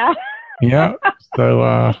 but yeah. Yeah.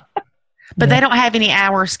 So, But they don't have any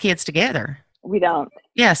hours kids together. We don't.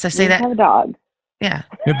 Yeah. So see We that. have a dog. Yeah.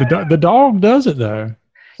 yeah, the dog does it though.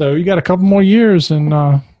 So you got a couple more years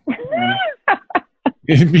and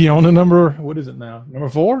it'd be on the number, what is it now? Number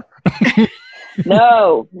 4?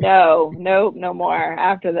 No more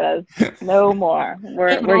after this. No more.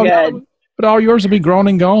 We're good. But all yours will be grown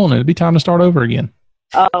and gone. It'll be time to start over again.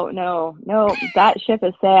 Oh, no, that ship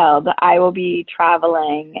has sailed. I will be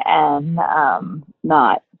traveling and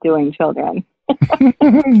not doing children.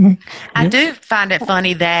 I do find it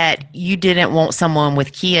funny that you didn't want someone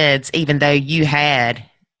with kids, even though you had,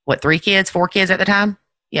 3 kids, 4 kids at the time?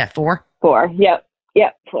 Yeah, 4? 4. Yep,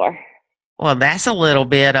 4. Well, that's a little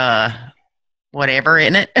bit, whatever,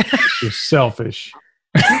 isn't it? You're selfish.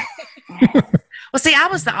 Well, see, I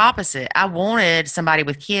was the opposite. I wanted somebody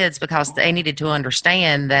with kids because they needed to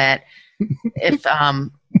understand that if,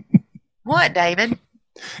 what, David?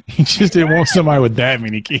 You just didn't want somebody with that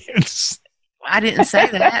many kids. I didn't say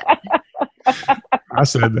that. I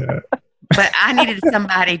said that. But I needed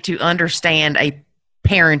somebody to understand a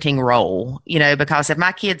parenting role, because if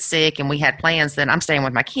my kid's sick and we had plans, then I'm staying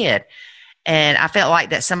with my kid. And I felt like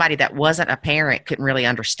that somebody that wasn't a parent couldn't really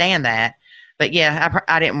understand that. But yeah,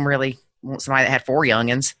 I didn't really want somebody that had 4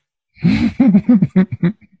 youngins.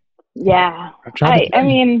 Yeah. I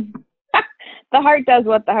mean, the heart does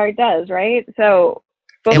what the heart does, right? So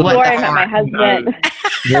before I met my husband.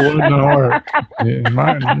 It wasn't the heart. It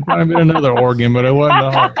might have been another organ, but it wasn't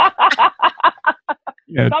the heart.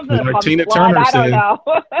 Yeah, like Tina Turner said. I don't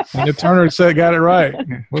know. Tina Turner said, got it right.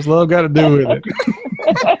 What's love got to do with it?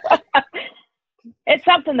 It's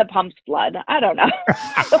something that pumps blood. I don't know.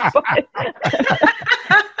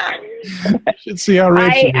 Should see how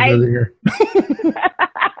rich she is over here.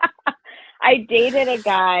 I dated a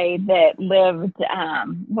guy that lived,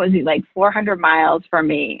 400 miles from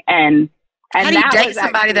me. And how do you date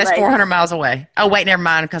somebody that's 400 miles away? Oh, wait, never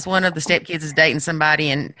mind, because one of the stepkids is dating somebody,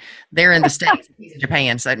 and they're in the States and he's in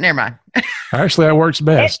Japan, so never mind. Actually, that works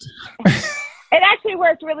best. It actually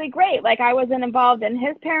worked really great. Like, I wasn't involved in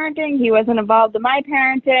his parenting. He wasn't involved in my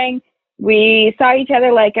parenting. We saw each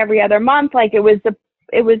other like every other month. Like, it was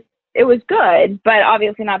good, but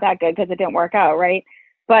obviously not that good because it didn't work out, right?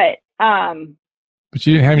 But you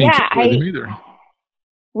didn't have any kids with him either.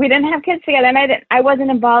 We didn't have kids together, and I wasn't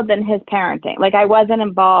involved in his parenting. Like, I wasn't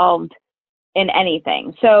involved in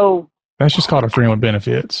anything. So that's just called a friend with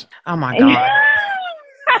benefits. Oh my God.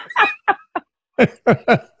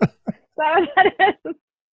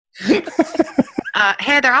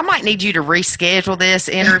 Heather, I might need you to reschedule this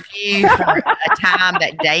interview for a time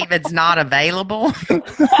that David's not available.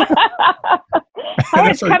 How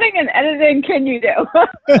much cutting and editing can you do?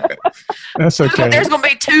 That's okay. There's going to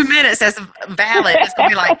be 2 minutes that's valid. It's going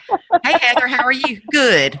to be like, hey, Heather, how are you?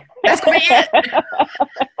 Good. That's going to be it.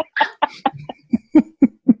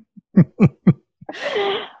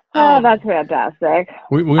 Oh, that's fantastic.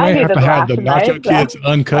 We may have to have the Nacho Kids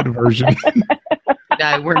uncut version.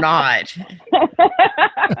 No, we're not.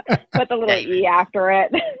 Put the little E after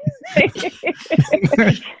it.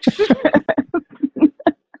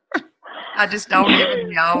 I just don't even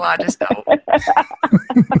know. I just don't.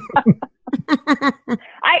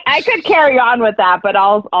 I could carry on with that, but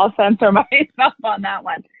I'll censor myself on that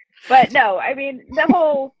one. But no, I mean, the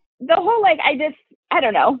whole like, I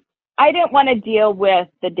don't know. I didn't want to deal with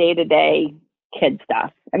the day-to-day kid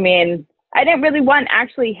stuff. I mean, I didn't really want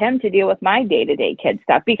actually him to deal with my day-to-day kid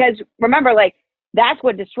stuff, because remember, like, that's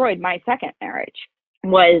what destroyed my second marriage,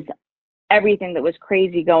 was everything that was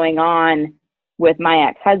crazy going on with my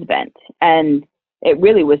ex-husband. And it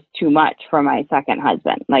really was too much for my second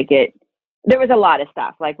husband. Like, there was a lot of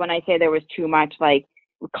stuff. Like, when I say there was too much, like,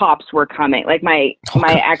 cops were coming. Like, my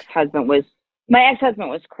ex-husband was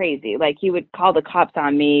crazy. Like, he would call the cops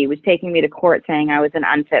on me. He was taking me to court saying I was an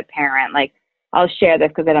unfit parent. Like, I'll share this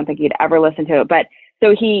because I don't think he'd ever listen to it. But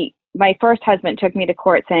so my first husband took me to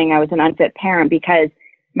court saying I was an unfit parent because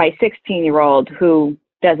my 16-year-old, who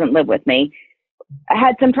doesn't live with me,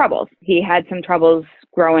 had some troubles. He had some troubles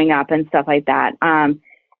growing up and stuff like that.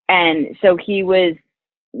 And so he was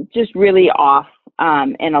just really off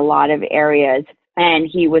in a lot of areas, and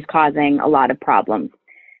he was causing a lot of problems.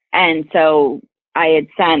 And so I had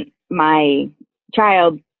sent my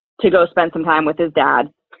child to go spend some time with his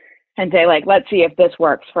dad and say, like, let's see if this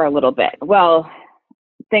works for a little bit. Well,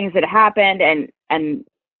 things had happened, and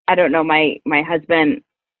I don't know, my husband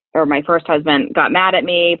or my first husband got mad at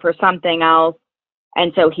me for something else.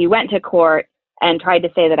 And so he went to court and tried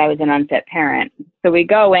to say that I was an unfit parent. So we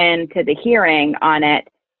go into the hearing on it,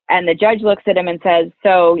 and the judge looks at him and says,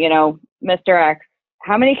 so, you know, Mr. X,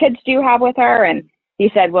 how many kids do you have with her? And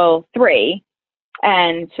he said, well, 3.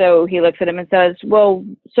 And so he looks at him and says, well,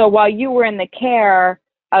 so while you were in the care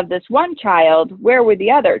of this one child, where were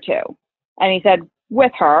the other 2? And he said,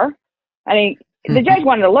 with her. And the judge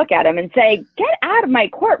wanted to look at him and say, get out of my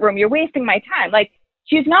courtroom. You're wasting my time. Like,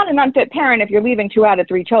 she's not an unfit parent if you're leaving 2 out of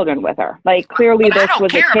 3 children with her. Like, clearly but this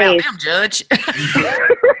was a case. I don't care about them, Judge.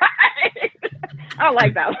 Right. I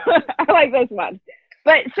like that. I like this one.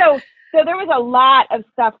 But so there was a lot of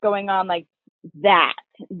stuff going on like that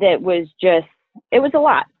was just, it was a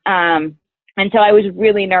lot. And so I was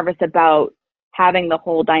really nervous about having the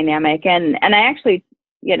whole dynamic. And I actually,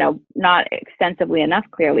 you know, not extensively enough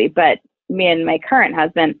clearly, but me and my current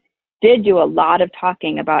husband did do a lot of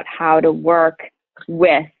talking about how to work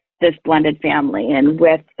with this blended family and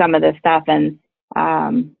with some of this stuff. And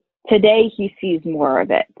today he sees more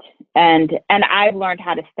of it. And I've learned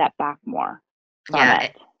how to step back more from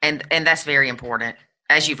it. And that's very important,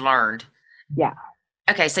 as you've learned. Yeah.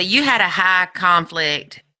 Okay, so you had a high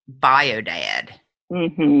conflict bio dad.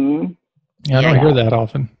 Mm-hmm. Yeah, I don't hear that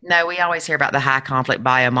often. No, we always hear about the high conflict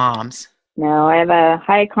bio moms. No, I have a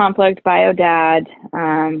high conflict bio dad,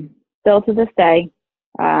 still to this day.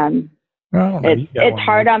 It's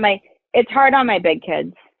hard on my big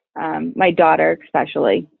kids, my daughter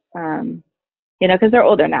especially, you know, because they're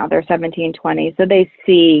older now, they're 17, 20. So they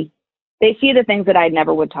see the things that I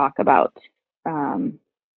never would talk about. And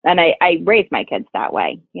I raised my kids that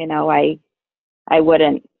way. You know, I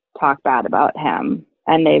wouldn't talk bad about him,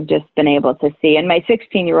 and they've just been able to see. And my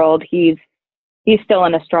 16-year-old, he's still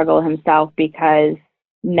in a struggle himself, because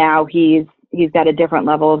now he's got a different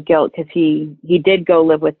level of guilt, because he did go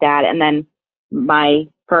live with dad. And then my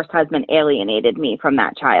first husband alienated me from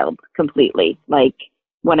that child completely. Like,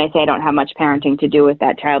 when I say I don't have much parenting to do with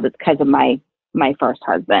that child, it's because of my first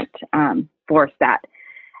husband, forced that.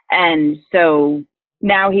 And so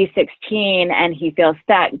now he's 16 and he feels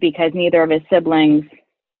stuck because neither of his siblings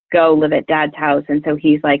go live at dad's house. And so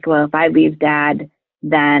he's like, well, if I leave dad,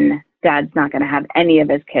 then dad's not going to have any of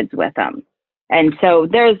his kids with him. And so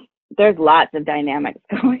there's lots of dynamics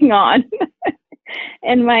going on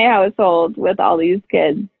in my household with all these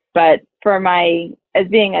kids. But as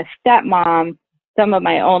being a stepmom, some of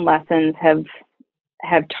my own lessons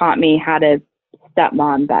have taught me how to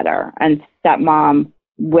stepmom better and stepmom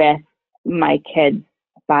with my kids'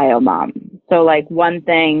 bio mom. So like one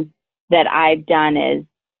thing that I've done is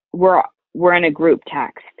we're in a group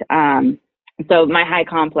text. So my high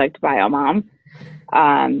conflict bio mom,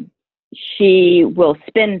 she will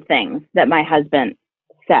spin things that my husband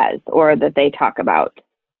says or that they talk about.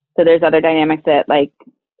 So there's other dynamics that, like,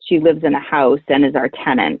 she lives in a house and is our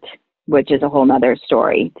tenant, which is a whole nother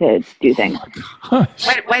story to do things. Wait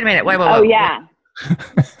a minute. Wait. Oh, yeah.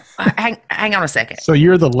 Hang on a second. So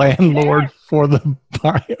you're the landlord for the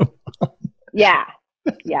bio. Yeah.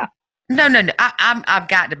 No. I've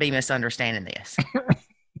got to be misunderstanding this.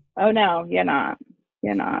 Oh, no, you're not.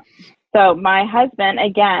 So my husband,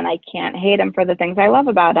 again, I can't hate him for the things I love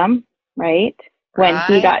about him, right? When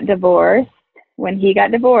he got divorced,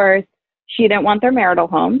 she didn't want their marital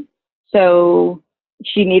home. So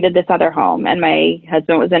she needed this other home. And my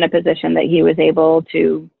husband was in a position that he was able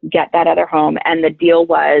to get that other home. And the deal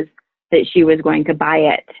was that she was going to buy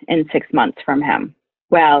it in 6 months from him.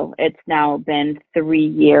 Well, it's now been 3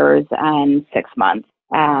 years and 6 months.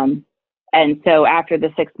 And so after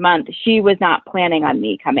the 6 months, she was not planning on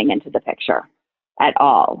me coming into the picture at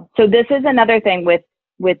all. So this is another thing with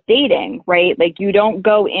dating, right? Like, you don't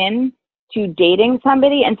go in to dating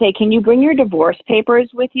somebody and say, can you bring your divorce papers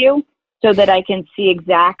with you so that I can see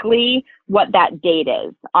exactly what that date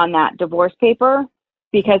is on that divorce paper?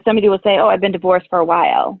 Because somebody will say, oh, I've been divorced for a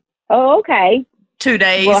while. Oh, okay. 2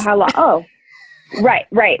 days. Well, how long? Oh, right.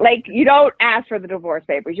 Like, you don't ask for the divorce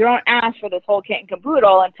papers. You don't ask for this whole kit and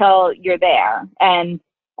caboodle until you're there. And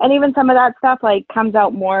even some of that stuff, like, comes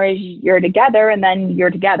out more as you're together, and then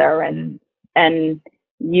you're together and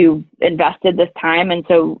you invested this time. And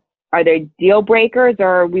so are there deal breakers,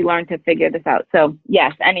 or we learn to figure this out? So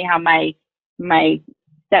yes, anyhow, my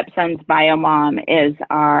stepson's bio mom is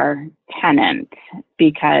our tenant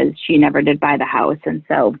because she never did buy the house. And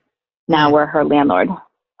so now we're her landlord.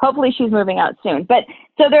 Hopefully she's moving out soon. But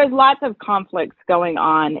so there's lots of conflicts going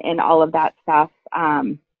on in all of that stuff.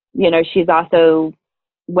 She's also,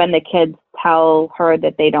 when the kids tell her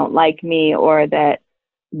that they don't like me or that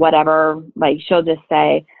whatever, like, she'll just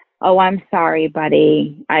say, oh, I'm sorry,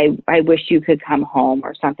 buddy. I wish you could come home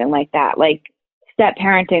or something like that. Like step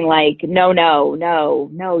parenting, like,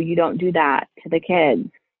 no, you don't do that to the kids.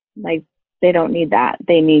 Like they don't need that.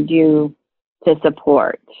 They need you to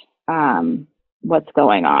support what's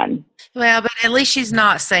going on. Well, but at least she's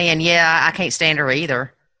not saying, yeah, I can't stand her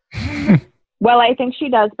either. Well, I think she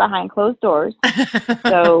does behind closed doors.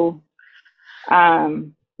 So,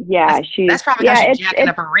 yeah, that's probably because she's jacking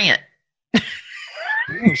up her rent.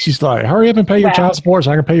 She's like, hurry up and pay your child support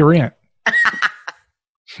so I can pay your rent.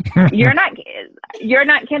 You're not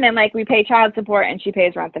kidding. Like we pay child support and she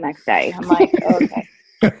pays rent the next day. I'm like, okay.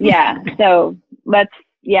 Yeah. So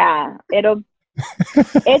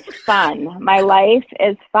it's fun. My life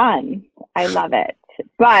is fun. I love it.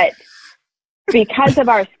 But because of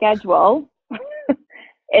our schedule,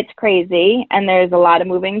 it's crazy. And there's a lot of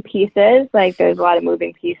moving pieces. Like there's a lot of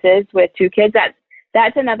moving pieces with 2 kids.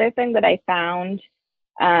 That's another thing that I found.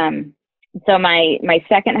 So my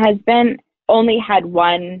second husband only had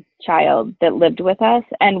 1 child that lived with us,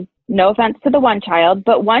 and no offense to the 1 child,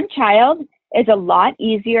 but 1 child is a lot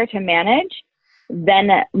easier to manage than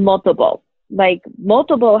multiple. Like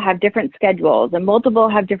multiple have different schedules and multiple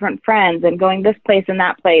have different friends and going this place and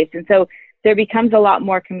that place. And so there becomes a lot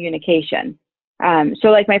more communication. So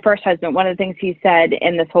like my first husband, one of the things he said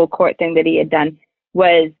in this whole court thing that he had done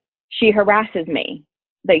was, she harasses me.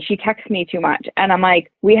 Like she texts me too much. And I'm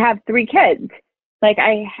like, we have 3 kids. Like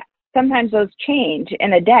sometimes those change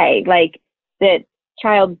in a day, like that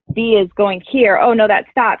child B is going here. Oh no, that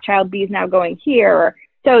stopped. Child B is now going here.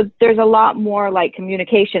 So there's a lot more like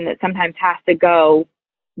communication that sometimes has to go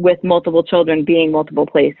with multiple children being multiple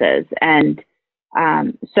places. And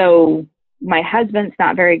so my husband's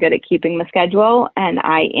not very good at keeping the schedule, and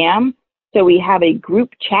I am. So we have a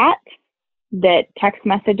group chat that text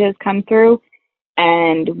messages come through.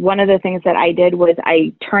 And one of the things that I did was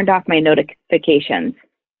I turned off my notifications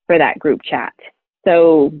for that group chat.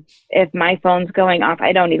 So if my phone's going off,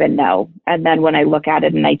 I don't even know. And then when I look at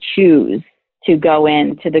it and I choose to go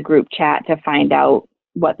into the group chat to find out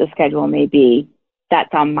what the schedule may be,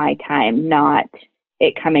 that's on my time, not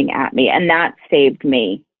it coming at me. And that saved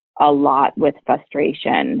me a lot with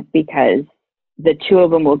frustration, because the 2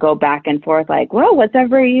 of them will go back and forth like, well, what's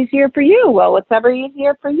ever easier for you? Well, what's ever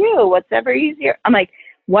easier for you? What's ever easier? I'm like,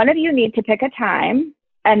 one of you need to pick a time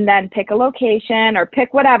and then pick a location or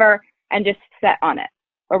pick whatever and just set on it,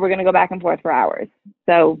 or we're going to go back and forth for hours.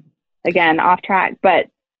 So again, off track, but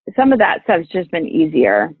some of that stuff's just been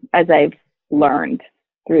easier as I've learned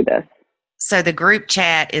through this. So the group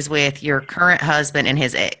chat is with your current husband and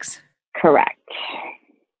his ex? Correct.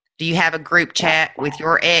 Do you have a group chat with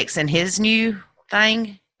your ex and his new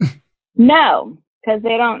thing? No, because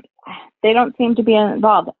they don't seem to be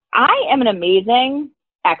involved. I am an amazing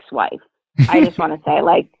ex-wife. I just want to say,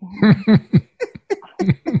 like,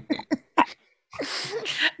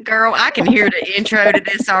 girl, I can hear the intro to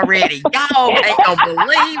this already. Y'all ain't gonna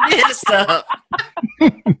believe this stuff.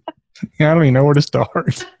 I don't even know where to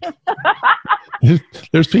start.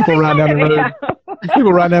 There's people right down the road.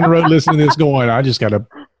 People right down the road listening to this going, I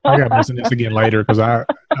gotta listen to this again later, because I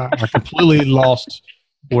completely lost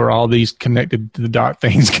where all these connected to the dot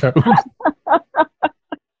things go.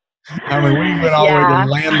 I mean, we went all the way to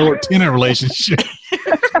landlord-tenant relationship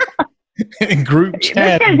and group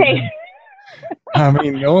chat. I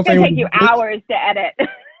mean, the only thing take you hours to edit.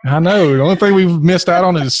 I know. The only thing we've missed out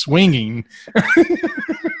on is swinging.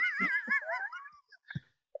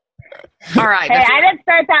 All right. Hey, I didn't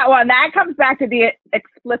start that one. That comes back to the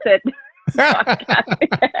explicit podcast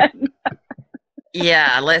again.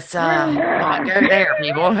 Yeah, let's not go there,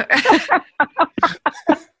 people.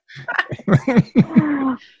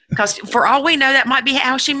 Because for all we know, that might be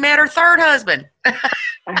how she met her third husband.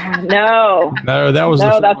 No, that was the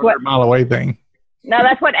 400-mile away thing. No,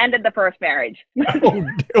 that's what ended the first marriage. Oh,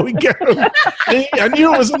 there we go. See, I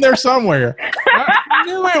knew it was in there somewhere. I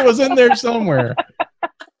knew it was in there somewhere.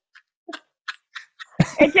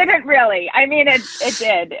 It didn't really. I mean, it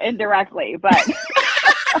did indirectly, but.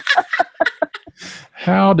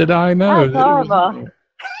 How did I know? That's horrible.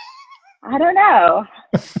 I don't know.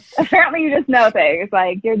 Apparently, you just know things.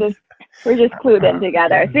 Like we're just clued in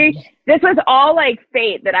together. See, this was all like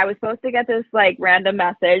fate, that I was supposed to get this like random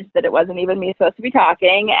message that it wasn't even me supposed to be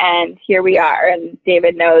talking, and here we are. And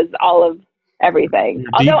David knows all of everything.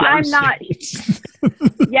 Although I'm not.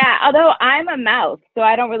 Yeah, although I'm a mouse, so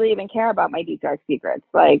I don't really even care about my deep dark secrets.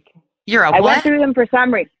 Like you're a I what? went through them for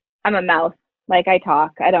some reason. I'm a mouse. Like I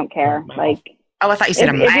talk. I don't care. Like. Oh, I thought you said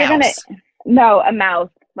a mouse. No, a mouse.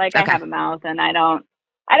 Like okay. I have a mouth, and I don't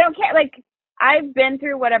care. Like I've been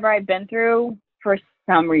through whatever I've been through for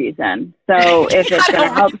some reason. So if it's going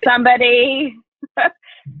to help somebody,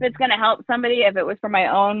 if it was for my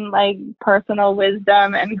own like personal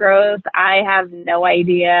wisdom and growth, I have no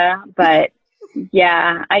idea. But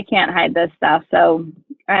yeah, I can't hide this stuff. So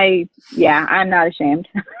I'm not ashamed.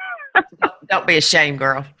 Don't be ashamed,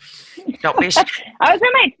 girl. Don't be ashamed. I was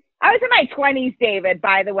in my 20s, David,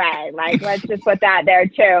 by the way. Like, let's just put that there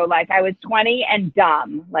too. Like, I was 20 and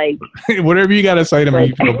dumb. Like, whatever you got to say to me,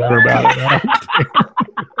 you feel better about it.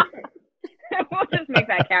 We'll just make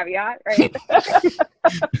that caveat, right?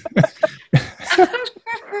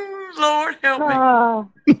 Lord help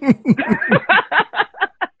me.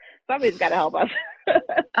 Somebody's got to help us.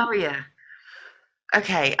 Oh, yeah.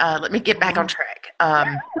 Okay, let me get back on track.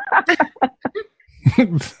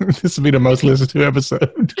 This will be the most listened to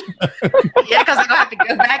episode. Yeah, because I'm going to have to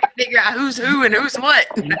go back and figure out who's who and who's what.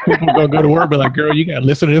 People are going to go to work and be like, girl, you got to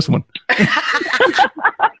listen to this one.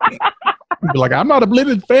 Be like, I'm not a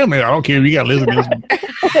blended family. I don't care. You got to listen to this one.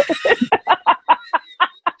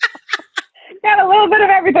 Got a little bit of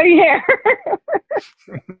everything here.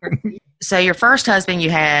 So your first husband,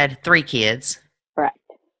 you had 3 kids. Correct.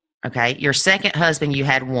 Okay. Your second husband, you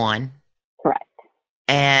had 1. Correct.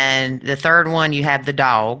 And the third one, you have the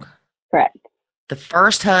dog. Correct. The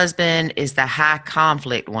first husband is the high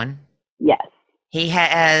conflict one. Yes. He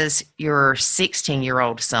has your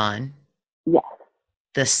 16-year-old son. Yes.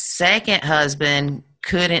 The second husband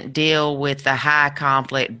couldn't deal with the high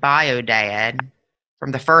conflict bio dad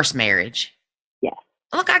from the first marriage. Yes.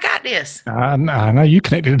 Look, I got this. I know you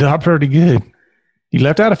connected the dot pretty good. You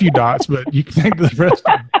left out a few dots, but you connected the rest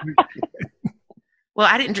of them. Well,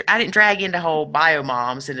 I didn't drag into whole bio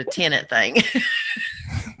moms and a tenant thing.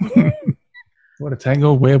 What a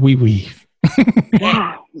tangled web we weave.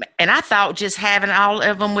 Yeah. And I thought just having all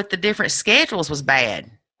of them with the different schedules was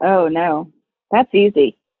bad. Oh, no. That's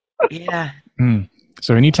easy. Yeah.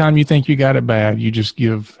 So anytime you think you got it bad, you just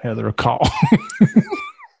give Heather a call.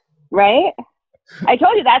 Right? I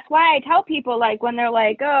told you, that's why I tell people, like, when they're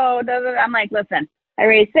like, oh, I'm like, listen, I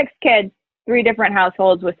raised 6 kids, 3 different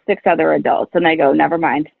households with 6 other adults. And I go, never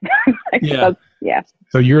mind. Yeah. Yeah.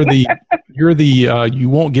 So you're the you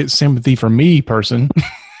won't get sympathy from me person.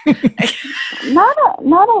 Not a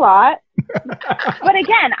lot. But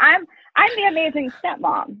again, I'm the amazing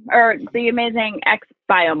stepmom or the amazing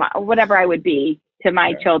ex-bio mom, or whatever I would be to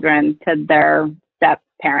my children, to their step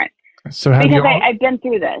parent. So I've been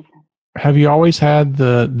through this. Have you always had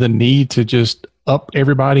the need to just up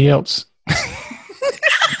everybody else?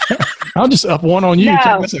 I'll just up one on you. No.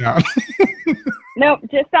 Check this out. Nope,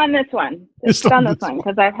 just on this one. Just on this one,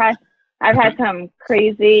 because I've had some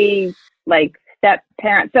crazy like step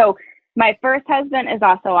parents. So my first husband is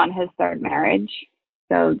also on his 3rd marriage,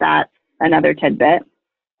 so that's another tidbit.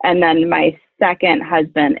 And then my second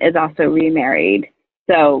husband is also remarried.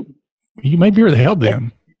 So you may be able to help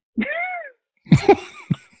them.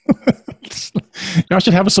 Y'all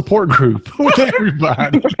should have a support group with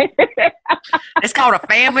everybody. It's called a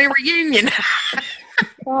family reunion.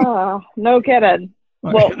 Oh, no kidding.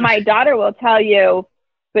 Well, my daughter will tell you,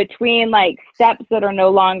 between like steps that are no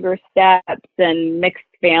longer steps and mixed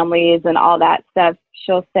families and all that stuff,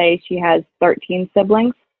 she'll say she has 13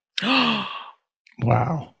 siblings.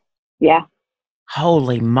 Wow. Yeah.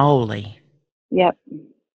 Holy moly. Yep.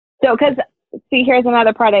 So, because, see, here's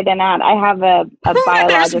another part I didn't add. I have a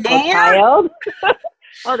biological child.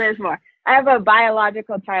 Oh, there's more. I have a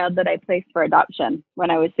biological child that I placed for adoption when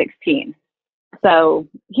I was 16. So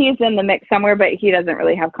he's in the mix somewhere, but he doesn't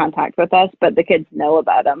really have contact with us, but the kids know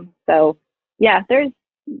about him. So yeah,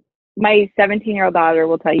 my 17-year-old daughter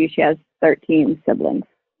will tell you she has 13 siblings.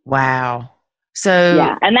 Wow. So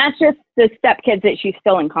yeah, and that's just the stepkids that she's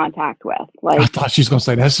still in contact with. Like, I thought she was going to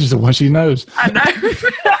say that's just the one she knows. I know.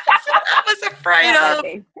 I was afraid of.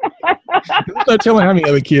 Don't tell me how many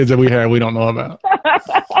other kids that we have we don't know about.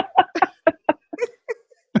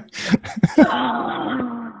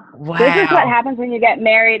 Wow. This is what happens when you get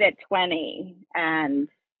married at 20. And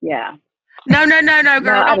yeah. No,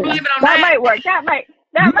 girl. Don't blame it on that. That might work. That might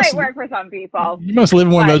work for some people. You must live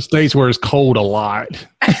in one of those states where it's cold a lot.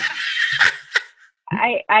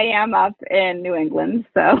 I am up in New England,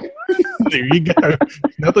 so. There you go.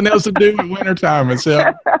 Nothing else to do in wintertime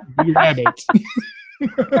except be rabbits.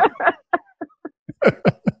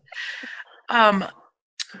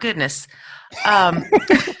 Goodness.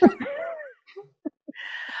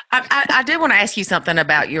 I did want to ask you something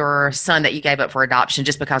about your son that you gave up for adoption,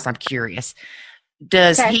 just because I'm curious.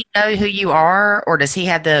 Does he know who you are, or does he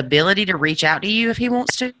have the ability to reach out to you if he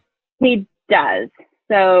wants to? He does.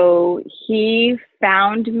 So he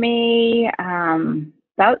found me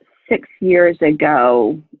about 6 years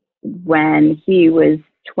ago when he was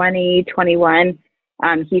 20, 21,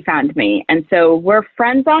 he found me. And so we're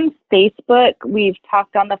friends on Facebook. We've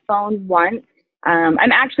talked on the phone once.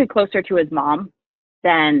 I'm actually closer to his mom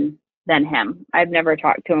than him. I've never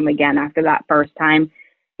talked to him again after that first time,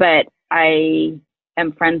 but I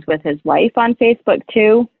am friends with his wife on Facebook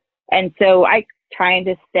too. And so I trying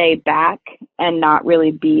to stay back and not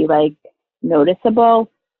really be like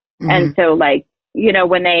noticeable. Mm-hmm. And so like,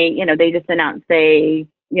 when they just announced they,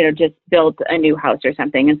 just built a new house or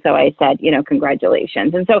something. And so I said,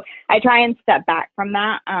 congratulations. And so I try and step back from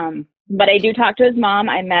that. But I do talk to his mom.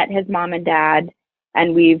 I met his mom and dad,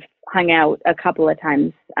 and we've hung out a couple of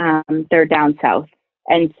times. They're down south.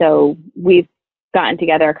 And so we've gotten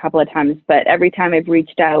together a couple of times, but every time I've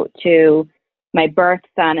reached out to my birth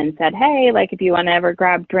son and said, hey, like if you want to ever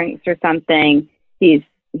grab drinks or something, he's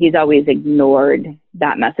always ignored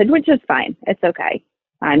that message, which is fine. It's okay.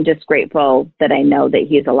 I'm just grateful that I know that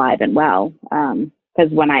he's alive and well.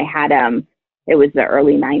 Because when I had him, it was the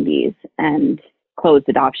early 90s and closed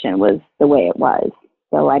adoption was the way it was.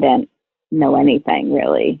 So I didn't know anything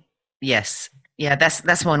really. Yes. Yeah,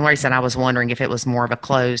 that's one reason I was wondering if it was more of a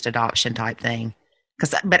closed adoption type thing.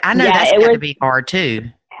 But I know that's got to be hard too.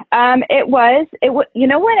 It was,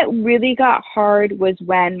 when it really got hard was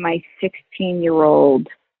when my 16-year-old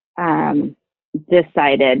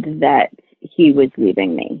decided that he was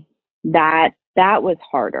leaving me. That was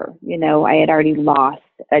harder. I had already lost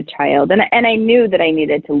a child, and I knew that I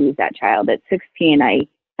needed to lose that child. At 16,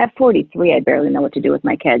 at 43, I barely know what to do with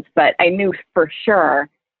my kids, but I knew for sure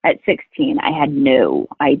at 16, I had no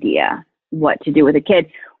idea what to do with a kid,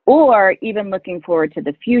 or even looking forward to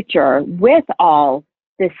the future with all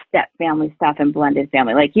this step family stuff and blended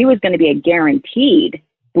family. Like he was going to be a guaranteed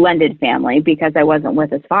blended family because I wasn't with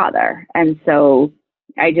his father. And so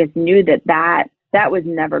I just knew that was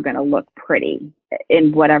never going to look pretty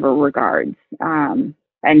in whatever regards. And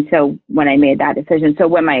so when I made that decision, so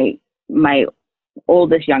when my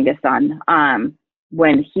youngest son,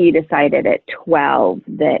 when he decided at 12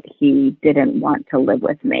 that he didn't want to live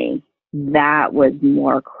with me, that was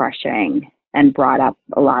more crushing and brought up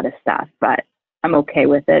a lot of stuff, but I'm okay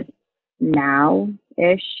with it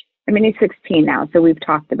now-ish. I mean, he's 16 now, so we've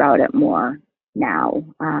talked about it more now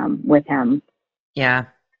with him. Yeah.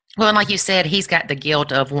 Well, and like you said, he's got the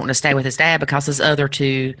guilt of wanting to stay with his dad because his other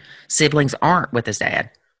two siblings aren't with his dad.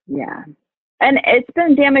 Yeah. And it's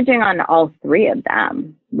been damaging on all three of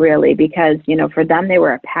them, really, because, for them, they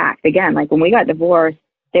were a pack. Again, like when we got divorced,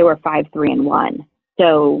 they were 5, 3, and 1.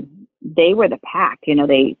 So they were the pack,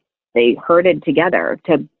 they herded together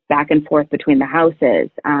to back and forth between the houses.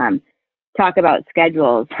 Talk about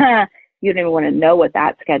schedules. You didn't even want to know what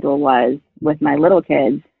that schedule was with my little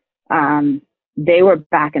kids. They were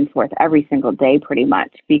back and forth every single day pretty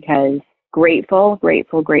much because grateful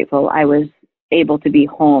I was able to be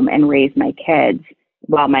home and raise my kids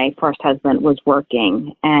while my first husband was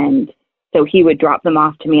working. And so he would drop them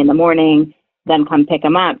off to me in the morning, then come pick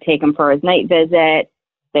them up, take them for his night visit.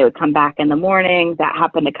 They would come back in the morning. That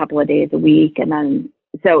happened a couple of days a week. And then,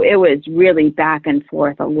 so it was really back and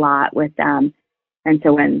forth a lot with them. And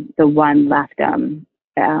so when the one left them,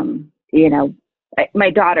 my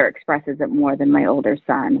daughter expresses it more than my older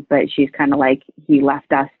son, but she's kind of like, he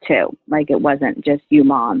left us too. Like it wasn't just you,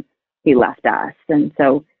 Mom, he left us. And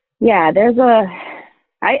so, yeah,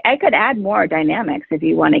 I could add more dynamics if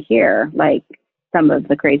you want to hear like some of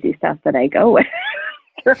the crazy stuff that I go with.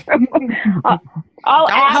 I'll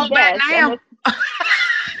add this.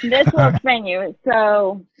 This will spin you.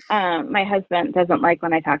 So my husband doesn't like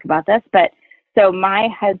when I talk about this, but so my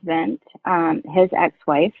husband, his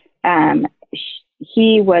ex-wife,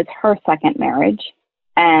 he was her second marriage.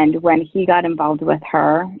 And when he got involved with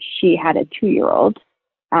her, she had a 2-year-old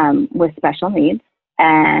with special needs.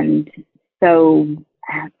 And so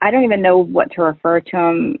I don't even know what to refer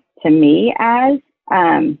to me as.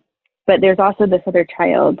 But there's also this other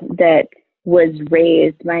child that was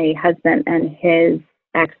raised, my husband and his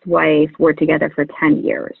ex-wife were together for 10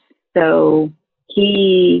 years. So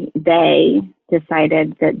they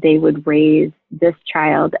decided that they would raise this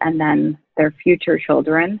child and then their future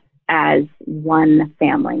children as one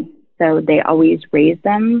family. So they always raised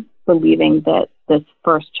them believing that this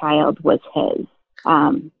first child was his,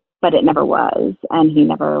 but it never was, and he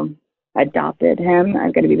never adopted him.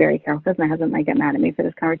 I'm going to be very careful because my husband might get mad at me for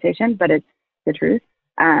this conversation, but it's the truth.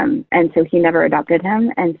 And so he never adopted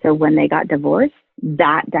him. And so when they got divorced,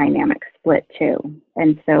 that dynamic split too.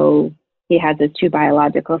 And so he has his 2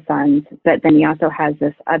 biological sons, but then he also has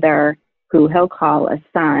this other who he'll call a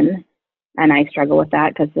son. And I struggle with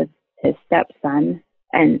that because it's his stepson.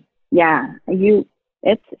 And yeah,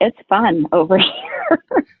 it's fun over here.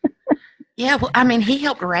 Yeah, well, I mean, he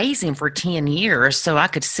helped raise him for 10 years, so I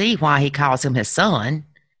could see why he calls him his son.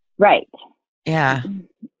 Right. Yeah.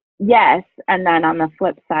 Yes. And then on the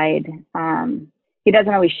flip side, he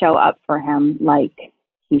doesn't always show up for him like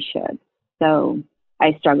he should. So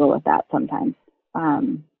I struggle with that sometimes,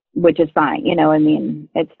 which is fine. You know, I mean,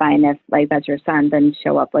 it's fine if like that's your son, then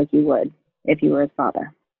show up like you would if you were his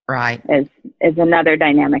father. Right. Is another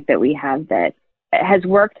dynamic that we have that has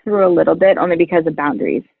worked through a little bit only because of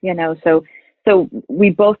boundaries, you know. So we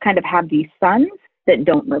both kind of have these sons that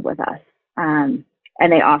don't live with us. And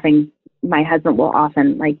my husband will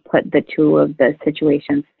often like put the two of the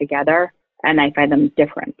situations together, and I find them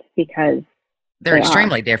different because they're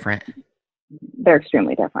extremely different. They're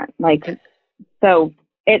extremely different. Like, so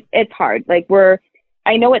it's hard. Like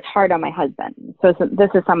I know it's hard on my husband. So this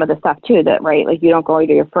is some of the stuff too that, right, like you don't go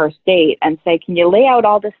to your first date and say, can you lay out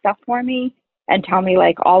all this stuff for me and tell me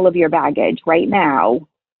like all of your baggage right now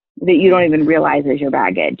that you don't even realize is your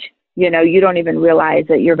baggage. You know, you don't even realize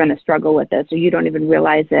that you're going to struggle with this, or you don't even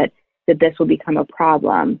realize that this will become a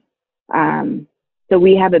problem. So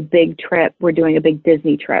we have a big trip. We're doing a big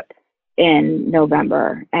Disney trip in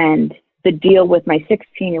November. And the deal with my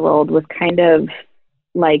 16-year-old was kind of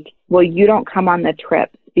like, well, you don't come on the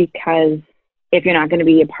trip because if you're not going to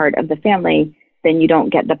be a part of the family, then you don't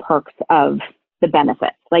get the perks of the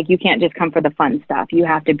benefits. Like you can't just come for the fun stuff. You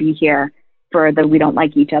have to be here for the we don't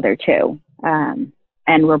like each other too.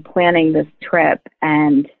 And we're planning this trip,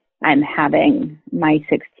 and I'm having my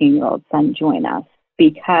 16-year-old son join us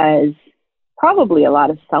because probably a lot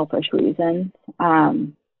of selfish reasons.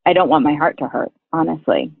 I don't want my heart to hurt,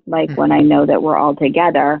 honestly. Like when I know that we're all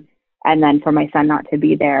together, and then for my son not to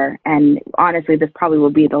be there. And honestly, this probably will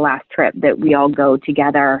be the last trip that we all go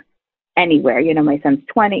together anywhere. You know, my son's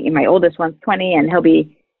 20, my oldest one's 20, and he'll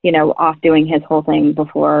be, you know, off doing his whole thing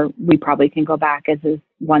before we probably can go back as this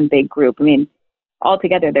one big group. I mean,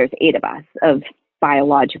 altogether, there's 8 of us of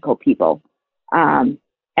biological people.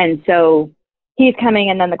 And so he's coming,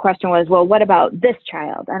 and then the question was, well, what about this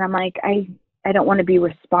child? And I'm like, I don't want to be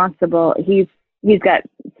responsible. He's got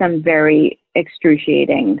some very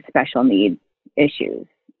excruciating special needs issues.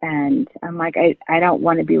 And I'm like, I don't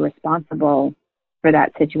want to be responsible for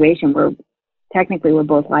that situation. We're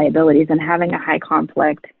both liabilities, and having a high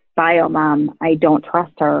conflict bio mom, I don't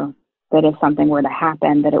trust her that if something were to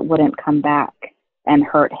happen, that it wouldn't come back and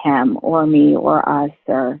hurt him or me or us.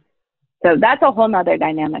 So that's a whole nother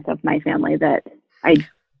dynamic of my family that I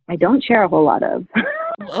don't share a whole lot of.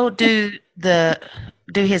 Well, do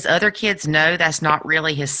his other kids know that's not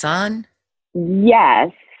really his son?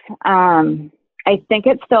 Yes. I think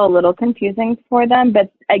it's still a little confusing for them,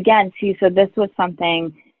 but again, see, so this was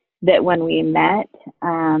something that when we met,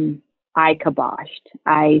 I kiboshed.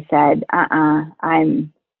 I said,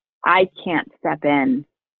 I can't step in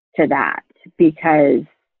to that because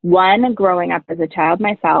one, growing up as a child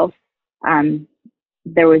myself,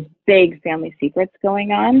 there was big family secrets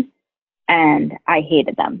going on, and I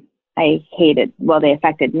hated them. They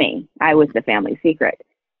affected me. I was the family secret.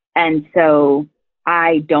 And so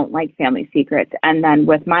I don't like family secrets. And then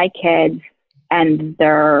with my kids and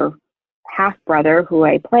their half brother who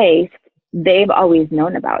I placed, they've always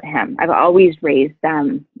known about him. I've always raised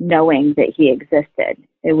them knowing that he existed.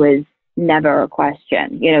 It was never a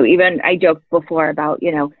question. You know, even I joked before about,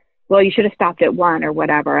 you know, well, you should have stopped at 1 or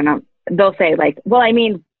whatever. And they'll say like, well, I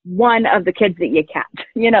mean, one of the kids that you kept,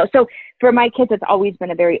 you know. So for my kids, it's always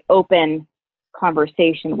been a very open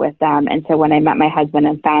conversation with them. And so when I met my husband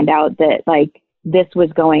and found out that like this was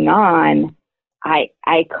going on, I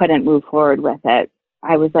couldn't move forward with it.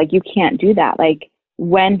 I was like, you can't do that. Like,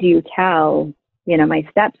 when do you tell, you know, my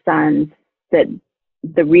stepsons that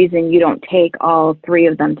the reason you don't take all 3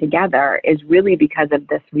 of them together is really because of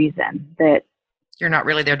this reason, that you're not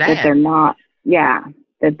really their dad. That they're not, yeah.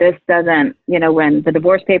 That this doesn't, you know, when the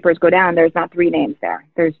divorce papers go down, there's not 3 names there.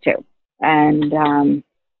 There's 2. And,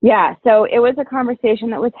 yeah, so it was a conversation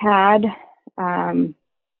that was had,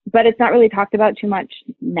 but it's not really talked about too much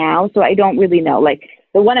now. So I don't really know. Like,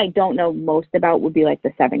 the one I don't know most about would be like the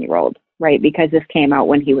 7-year-old, right? Because this came out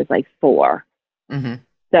when he was like 4. Mm-hmm.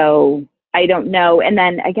 So I don't know. And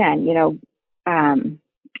then again, you know,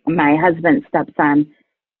 my husband's stepson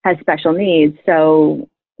has special needs. So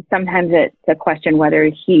sometimes it's a question whether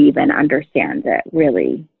he even understands it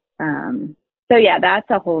really. So yeah, that's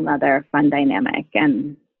a whole nother fun dynamic.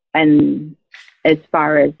 And as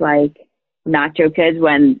far as like nacho kids,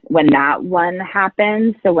 when that one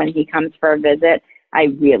happens, so when he comes for a visit, I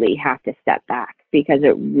really have to step back because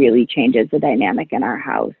it really changes the dynamic in our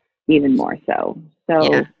house even more so. So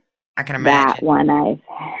yeah, I can imagine that one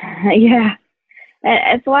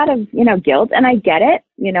it's a lot of, guilt, and I get it.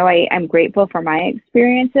 I'm grateful for my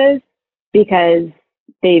experiences because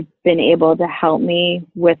they've been able to help me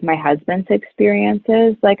with my husband's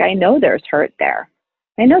experiences. Like, I know there's hurt there.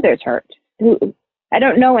 I know there's hurt. I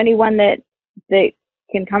don't know anyone that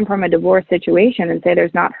can come from a divorce situation and say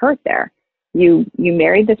there's not hurt there. You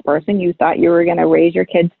married this person. You thought you were going to raise your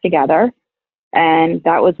kids together, and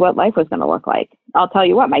that was what life was going to look like. I'll tell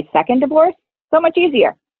you what, my second divorce, so much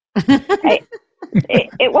easier.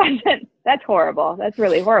 It wasn't, that's horrible. That's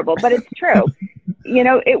really horrible, but it's true.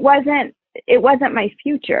 It wasn't my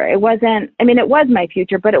future. It was my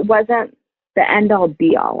future, but it wasn't the end all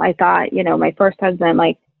be all. I thought, my first husband,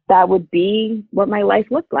 like, that would be what my life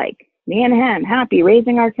looked like. Me and him, happy,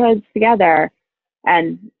 raising our kids together.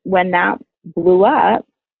 And when that blew up,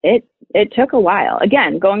 it took a while.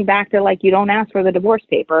 Again, going back to, like, you don't ask for the divorce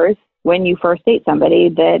papers when you first date somebody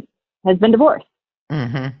that has been divorced.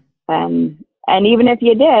 Mm-hmm. And even if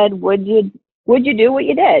you did, would you do what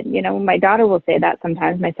you did? My daughter will say that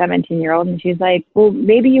sometimes, my 17-year-old, and she's like, well,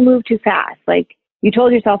 maybe you moved too fast. Like, you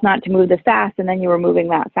told yourself not to move this fast, and then you were moving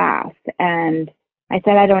that fast. And I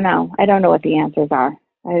said, I don't know. I don't know what the answers are.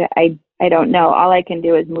 I don't know. All I can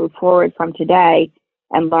do is move forward from today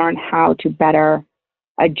and learn how to better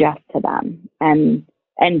adjust to them and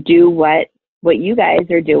do what you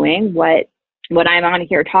guys are doing, what I'm on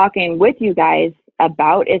here talking with you guys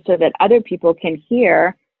about, is so that other people can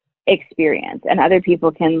hear experience and other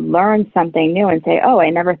people can learn something new and say, oh,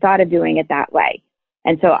 I never thought of doing it that way.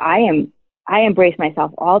 And so I embrace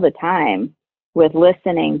myself all the time with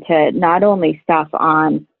listening to not only stuff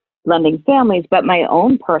on blending families, but my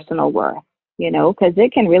own personal worth, because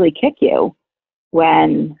it can really kick you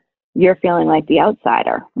when you're feeling like the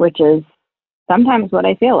outsider, which is sometimes what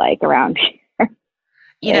I feel like around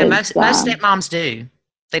here. Most stepmoms do.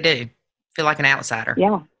 They do feel like an outsider.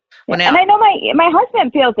 Yeah. Well, now, and I know my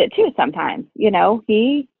husband feels it too sometimes.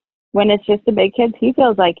 When it's just the big kids, he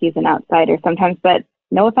feels like he's an outsider sometimes. But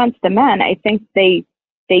no offense to men, I think they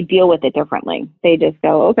deal with it differently. They just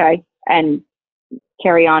go, okay, and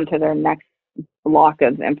carry on to their next block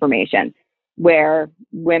of information, where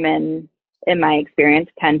women, in my experience,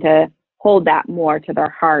 tend to hold that more to their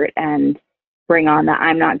heart and bring on the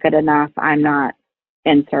I'm not good enough, I'm not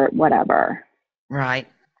insert whatever. Right.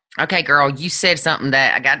 Okay, girl, you said something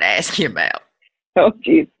that I got to ask you about. Oh,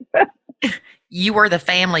 geez. You were the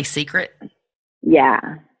family secret?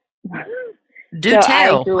 Yeah. Do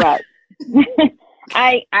tell. I grew up.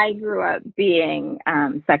 I grew up being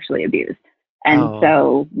sexually abused. And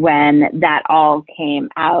so when that all came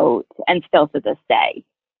out, and still to this day,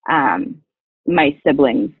 my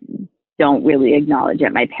siblings don't really acknowledge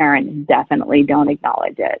it. My parents definitely don't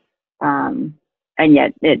acknowledge it. And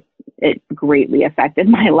yet it greatly affected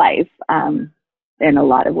my life in a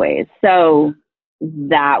lot of ways. So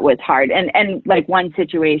that was hard. And like one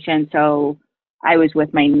situation, so I was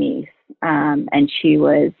with my niece, and she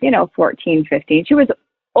was, 14, 15. She was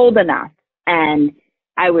old enough. And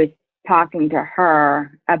I was talking to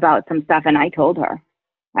her about some stuff, and I told her.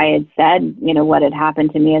 I had said, what had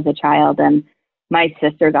happened to me as a child, and my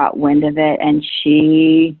sister got wind of it, and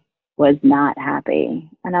she was not happy.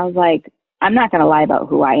 And I was like, I'm not going to lie about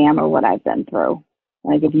who I am or what I've been through.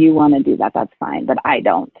 Like, if you want to do that, that's fine. But I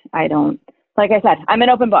don't, like I said, I'm an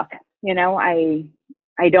open book.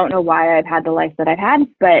 I don't know why I've had the life that I've had,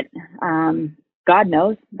 but God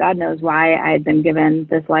knows why I had been given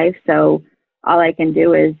this life. So all I can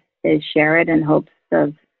do is share it in hopes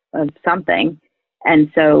of something.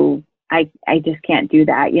 And so I just can't do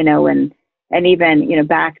that, and even,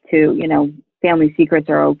 back to, family secrets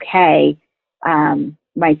are okay.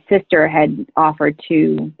 My sister had offered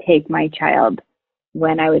to take my child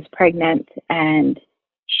when I was pregnant, and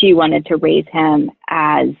she wanted to raise him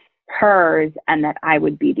as hers, and that I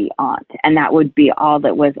would be the aunt, and that would be all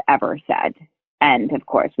that was ever said. And of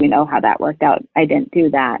course, we know how that worked out. I didn't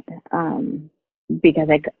do that because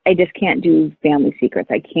I just can't do family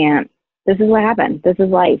secrets. I can't. This is what happened. This is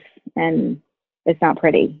life, and it's not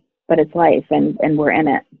pretty, but it's life, and we're in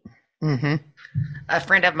it. Mm-hmm. A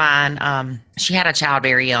friend of mine, she had a child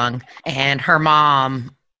very young, and her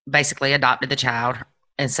mom basically adopted the child.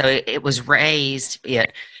 And so it was raised,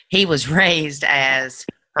 he was raised as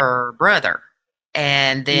her brother.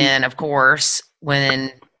 And then, of course,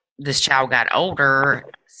 when this child got older,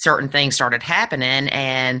 certain things started happening,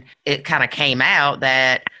 and it kind of came out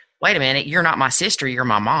that, wait a minute, you're not my sister, you're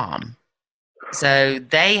my mom. So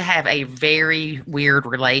they have a very weird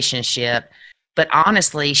relationship. But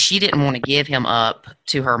honestly, she didn't want to give him up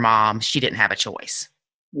to her mom. She didn't have a choice.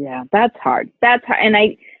 Yeah, that's hard. That's hard. And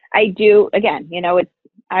I do, again,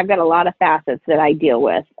 I've got a lot of facets that I deal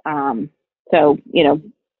with. So,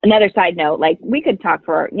 another side note, like we could talk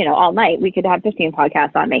for, all night. We could have 15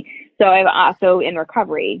 podcasts on me. So I'm also in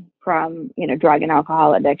recovery from, drug and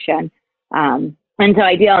alcohol addiction. And so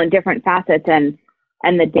I deal in different facets and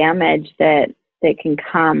the damage that can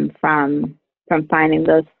come from finding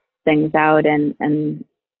those things out and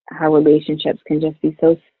how relationships can just be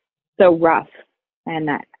so rough. And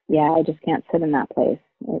that, I just can't sit in that place.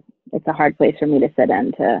 It's a hard place for me to sit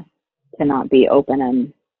in to not be open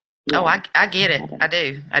and. Oh, I get it. I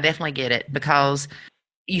do. I definitely get it, because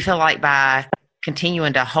you feel like by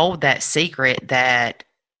continuing to hold that secret that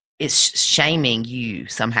it's shaming you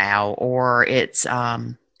somehow, or it's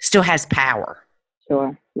still has power.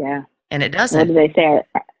 Sure. Yeah. And it doesn't. What do they say?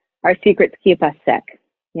 Our secrets keep us sick,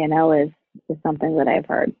 is something that I've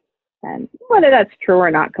heard. And whether that's true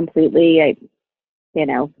or not completely, I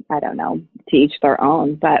don't know, to each their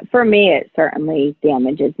own. But for me, it certainly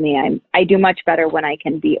damages me. I do much better when I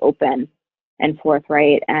can be open and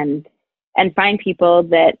forthright and find people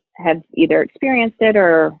that have either experienced it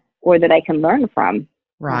or that I can learn from.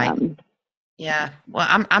 Right. Yeah. Well,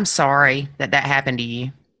 I'm sorry that happened to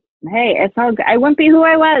you. Hey, it's all good. I wouldn't be who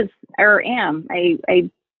I was or am.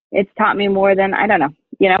 It's taught me more than, I don't know,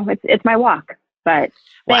 it's my walk. But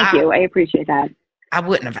thank you. I appreciate that. I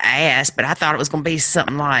wouldn't have asked, but I thought it was going to be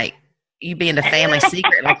something like you being the family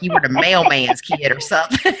secret, like you were the mailman's kid or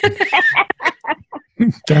something.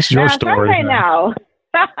 That's your story. Right now.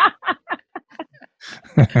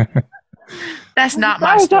 That's not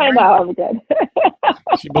my story. No, I'm good.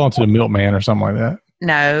 She belonged to the milkman or something like that.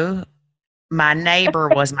 No, my neighbor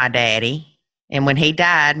was my daddy. And when he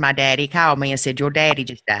died, my daddy called me and said, "Your daddy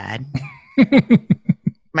just died."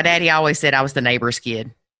 My daddy always said I was the neighbor's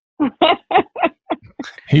kid.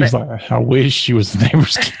 He's like, I wish she was the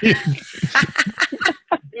neighbor's kid.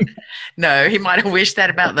 No, he might have wished that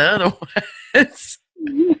about the other ones.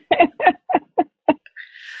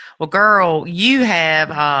 Well, girl, you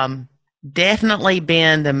have definitely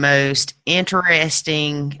been the most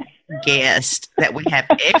interesting guest that we have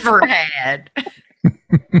ever had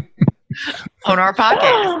on our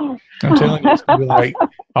podcast. I'm telling you, it's going to be like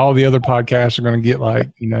all the other podcasts are going to get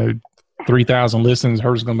 3,000 listens.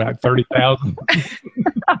 Hers is going to be 30,000.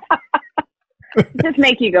 Just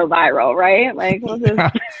make you go viral, right?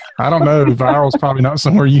 I don't know. Viral is probably not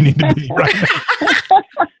somewhere you need to be right now.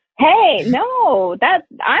 Hey, no,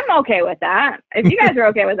 I'm okay with that. If you guys are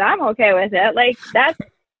okay with that, I'm okay with it.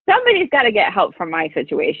 Somebody's got to get help from my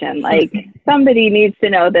situation. Somebody needs to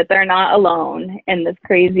know that they're not alone in this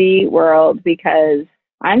crazy world, because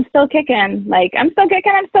I'm still kicking. I'm still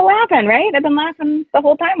kicking. I'm still laughing, right? I've been laughing the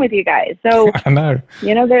whole time with you guys. So I know.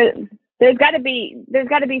 There's got to be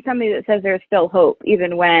somebody that says there's still hope,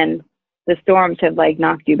 even when the storms have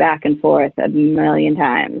knocked you back and forth a million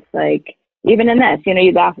times. Even in this,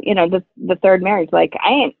 you laugh. The third marriage.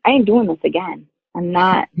 I ain't doing this again. I'm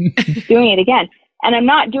not doing it again, and I'm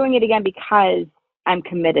not doing it again because I'm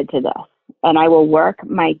committed to this, and I will work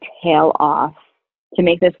my tail off to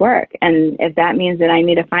make this work. And if that means that I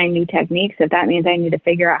need to find new techniques, if that means I need to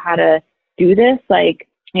figure out how to do this,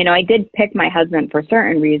 I did pick my husband for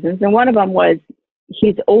certain reasons. And one of them was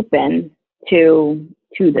he's open to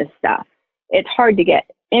this stuff. It's hard to get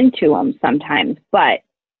into him sometimes, but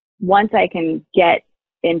once I can get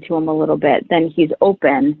into him a little bit, then he's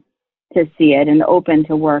open to see it and open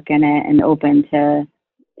to work in it and open to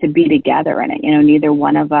be together in it. Neither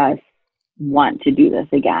one of us want to do this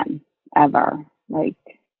again, ever.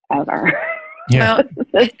 Ever. Yeah. Well,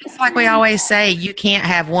 it's like we always say, you can't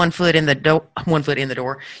have one foot in the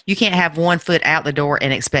door. You can't have one foot out the door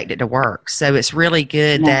and expect it to work. So it's really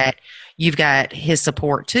good that you've got his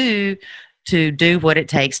support too, to do what it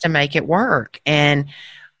takes to make it work. And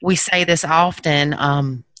we say this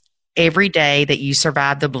often, every day that you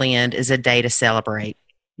survive the blend is a day to celebrate.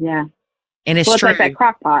 Yeah. And it's true. It's like that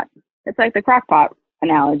crock pot. It's like the crock pot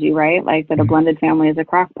analogy, right? That a blended family is a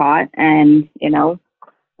crock pot, and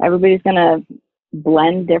everybody's gonna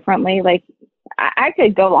blend differently. I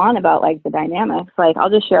could go on about the dynamics. I'll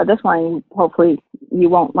just share this one. Hopefully you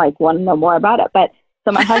won't want to know more about it. But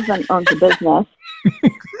so my husband owns a business.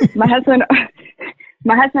 My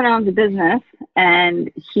husband owns a business,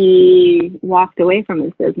 and he walked away from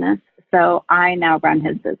his business. So I now run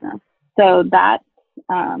his business. So that's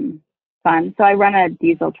fun. So I run a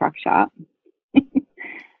diesel truck shop.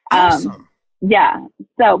 Awesome. Yeah.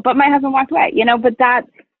 So, but my husband walked away, but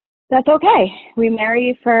that's okay. We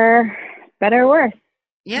marry for better or worse.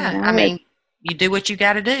 Yeah. You do what you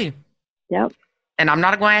got to do. Yep. And I'm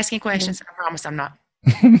not going to ask any questions. I promise I'm not.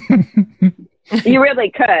 You really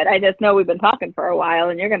could. I just know we've been talking for a while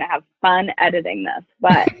and you're going to have fun editing this,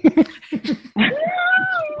 but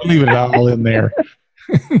leave it all in there.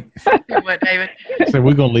 What, David? So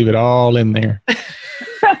we're going to leave it all in there.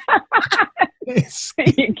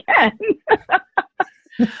 you can.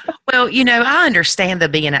 Well, I understand the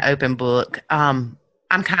being an open book. I'm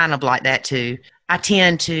kind of like that too. I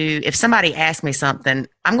tend to, if somebody asks me something,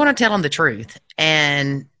 I'm going to tell them the truth.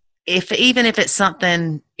 And even if it's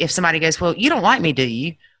something, if somebody goes, well, you don't like me, do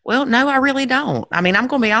you? Well, no, I really don't. I mean, I'm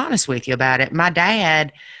going to be honest with you about it. My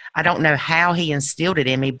dad, I don't know how he instilled it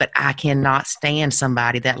in me, but I cannot stand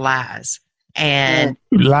somebody that lies. And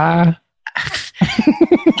lie.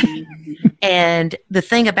 And the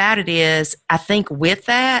thing about it is, I think with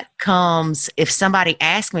that comes, if somebody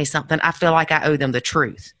asks me something, I feel like I owe them the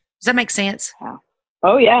truth. Does that make sense?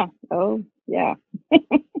 Oh, yeah. Oh, yeah.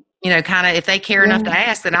 Kind of, if they care enough to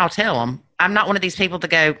ask, then I'll tell them. I'm not one of these people to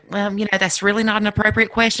go, well, that's really not an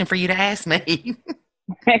appropriate question for you to ask me.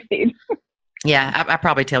 Right. Yeah, I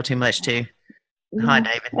probably tell too much too. Hi,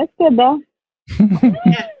 David. That's good, though.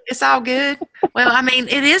 Yeah, it's all good. Well, I mean,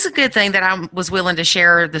 it is a good thing that I was willing to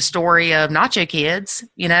share the story of Nacho Kids,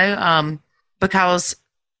 because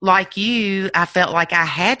like you, I felt like I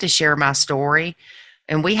had to share my story,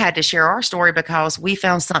 and we had to share our story because we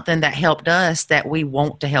found something that helped us that we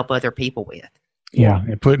want to help other people with. Yeah,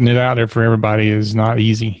 and putting it out there for everybody is not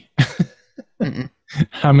easy.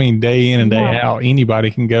 I mean, day in and day out,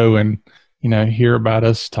 anybody can go and, hear about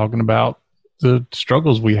us talking about the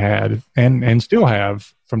struggles we had and still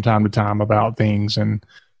have from time to time about things. And,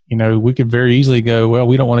 we could very easily go, well,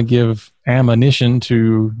 we don't want to give ammunition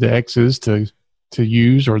to the exes to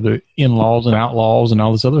use, or the in-laws and outlaws and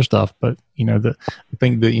all this other stuff. But, I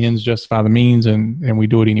think the ends justify the means, and we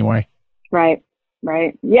do it anyway. Right.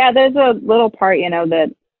 Right. Yeah. There's a little part,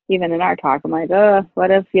 that even in our talk, I'm like, what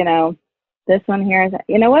if, this one here is,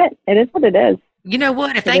 you know what? It is what it is. You know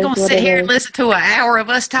what? If they're going to sit here and listen to an hour of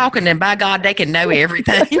us talking, then by God, they can know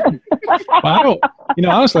everything. Well,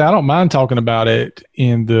 honestly, I don't mind talking about it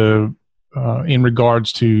in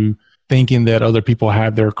regards to thinking that other people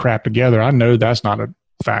have their crap together. I know that's not a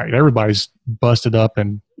fact. Everybody's busted up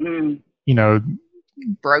and,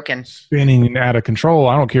 broken, spinning out of control.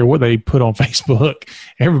 I don't care what they put on Facebook.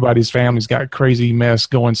 Everybody's family's got crazy mess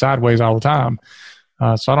going sideways all the time.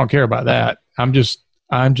 So I don't care about that. I'm just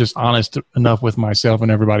honest enough with myself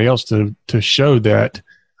and everybody else to show that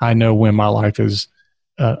I know when my life is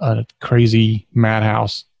a crazy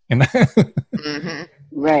madhouse. And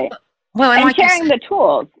right. Well, and like sharing the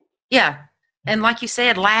tools. Yeah. And like you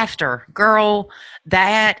said, laughter, girl,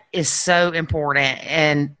 that is so important.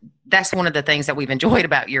 And that's one of the things that we've enjoyed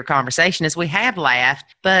about your conversation is we have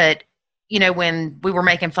laughed. But, when we were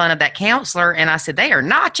making fun of that counselor and I said, they are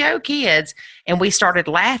Nacho Kids, and we started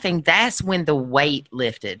laughing, that's when the weight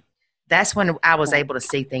lifted. That's when I was able to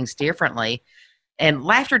see things differently. And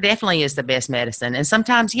laughter definitely is the best medicine. And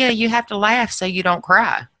sometimes, you have to laugh so you don't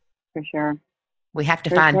cry. For sure. We have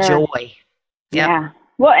to find joy. Yep. Yeah.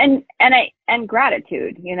 Well, and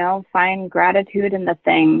gratitude, find gratitude in the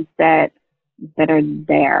things that are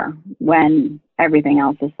there when everything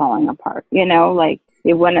else is falling apart, like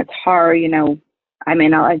when it's hard, I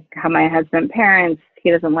like how my husband parents, he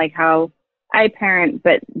doesn't like how I parent,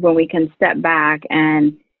 but when we can step back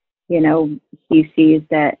and, he sees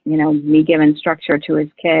that, me giving structure to his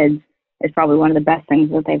kids is probably one of the best things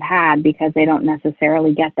that they've had because they don't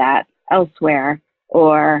necessarily get that elsewhere.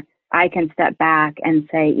 Or I can step back and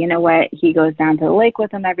say, you know what, he goes down to the lake with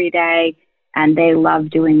them every day and they love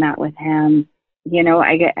doing that with him.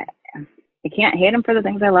 I can't hate him for the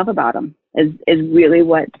things I love about him is really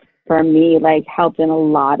what for me, helped in a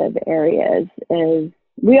lot of areas is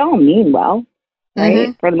we all mean well, right?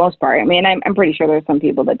 Mm-hmm. For the most part. I mean, I'm pretty sure there's some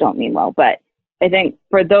people that don't mean well, but I think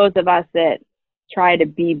for those of us that try to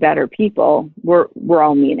be better people, we're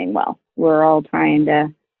all meaning well. We're all trying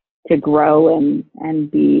to grow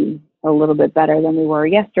and be a little bit better than we were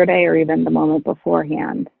yesterday or even the moment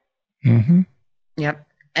beforehand. Mm-hmm. Yep.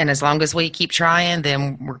 And as long as we keep trying,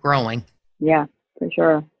 then we're growing. Yeah, for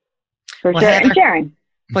sure. For well, sure. Heather, and sharing.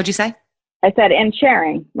 What'd you say? I said, and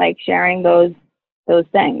sharing those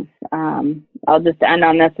things. I'll just end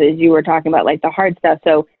on this as you were talking about the hard stuff.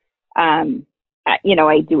 So, I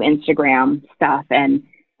do Instagram stuff and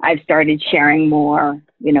I've started sharing more,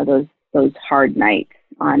 those hard nights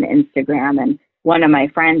on Instagram. And one of my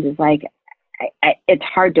friends is like, it's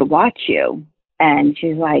hard to watch you. And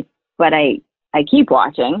she's like, but I keep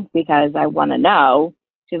watching because I want to know.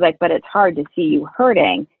 She's like, but it's hard to see you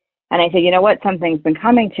hurting. And I said, you know what? Something's been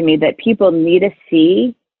coming to me that people need to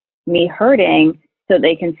see me hurting so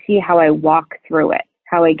they can see how I walk through it,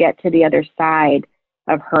 how I get to the other side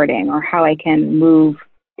of hurting, or how I can move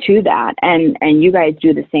to that. And you guys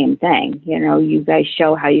do the same thing. You know, you guys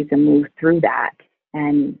show how you can move through that,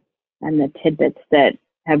 and the tidbits that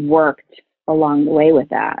have worked along the way with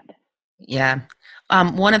that. Yeah.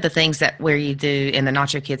 One of the things that where you do in the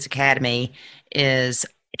Nacho Kids Academy is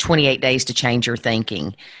 28 days to change your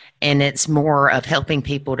thinking. And it's more of helping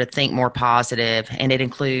people to think more positive. And it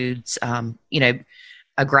includes,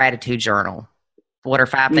 a gratitude journal. What are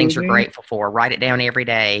 5 things you're grateful for? Write it down every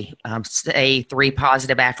day. Say 3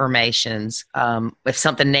 positive affirmations. If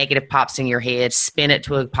something negative pops in your head, spin it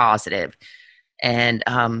to a positive. And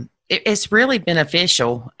it's really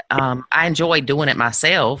beneficial. I enjoy doing it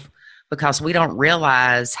myself because we don't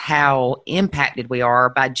realize how impacted we are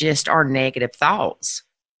by just our negative thoughts.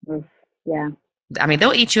 Yeah. I mean,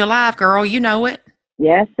 they'll eat you alive, girl. You know it.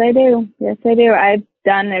 Yes, I do. Yes, I do. I've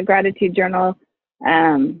done a gratitude journal.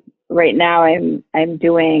 Right now I'm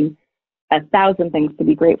doing 1,000 things to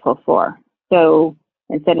be grateful for. So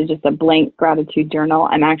instead of just a blank gratitude journal,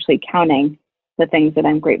 I'm actually counting the things that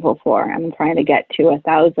I'm grateful for. I'm trying to get to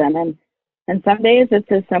 1,000. And some days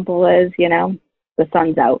it's as simple as, the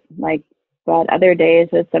sun's out. But other days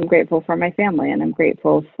it's I'm grateful for my family, and I'm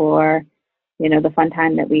grateful for, the fun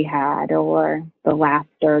time that we had, or the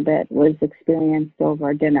laughter that was experienced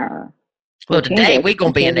over dinner. Well, today we're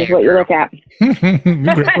going to be in there. What you look at.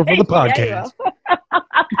 You're grateful for the podcast.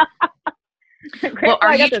 Well,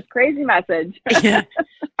 I got this crazy message.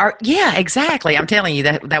 Yeah, exactly. I'm telling you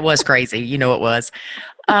that was crazy. You know it was.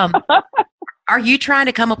 Are you trying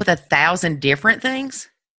to come up with 1,000 different things?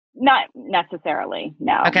 Not necessarily,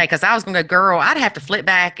 no. Okay, because I was going to go, girl, I'd have to flip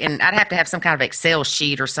back and I'd have to have some kind of Excel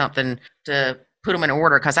sheet or something to put them in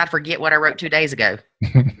order because I'd forget what I wrote 2 days ago.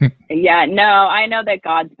 Yeah, no, I know that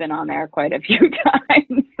God's been on there quite a few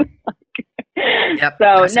times. Yep,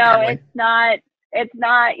 so no, it's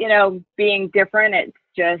not, being different. It's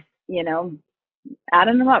just, I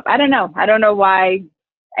don't know why.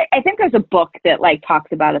 I think there's a book that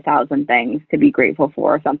talks about 1,000 things to be grateful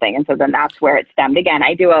for or something. And so then that's where it stemmed. Again,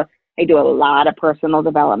 I do a lot of personal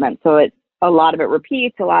development. So a lot of it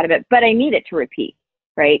repeats, a lot of it, but I need it to repeat,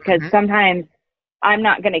 right? Because sometimes I'm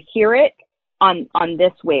not going to hear it on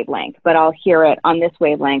this wavelength, but I'll hear it on this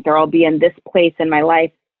wavelength, or I'll be in this place in my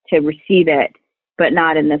life to receive it, but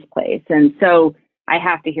not in this place. And so I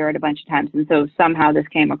have to hear it a bunch of times. And so somehow this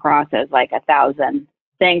came across as 1,000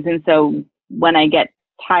 things. And so when I get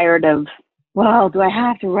tired of, well, do I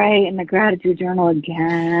have to write in the gratitude journal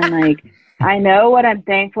again? I know what I'm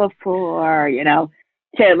thankful for,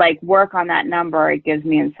 to work on that number. It gives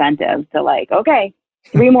me incentive to okay,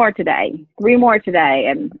 3 more today.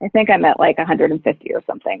 And I think I'm at 150 or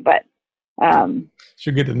something, but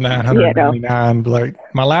should get to 999.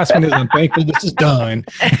 My last one is I'm thankful this is done.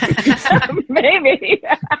 Maybe.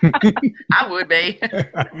 I would be.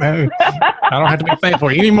 No, I don't have to be thankful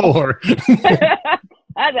anymore.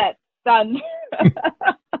 That's done.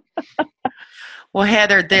 Well,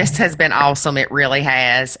 Heather, this has been awesome. It really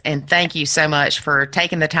has. And thank you so much for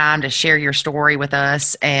taking the time to share your story with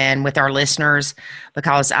us and with our listeners,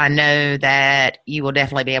 because I know that you will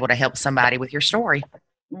definitely be able to help somebody with your story.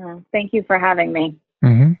 Thank you for having me.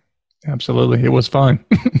 Mm-hmm. Absolutely. It was fun.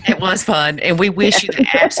 It was fun. And we wish you the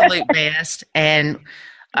absolute best. And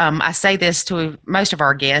I say this to most of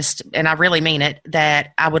our guests, and I really mean it,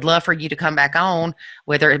 that I would love for you to come back on,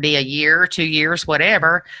 whether it be a year, 2 years,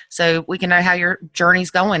 whatever, so we can know how your journey's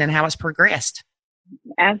going and how it's progressed.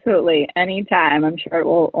 Absolutely. Anytime. I'm sure it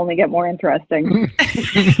will only get more interesting.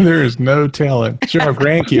 There is no telling. Sure, our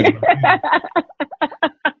grandkids.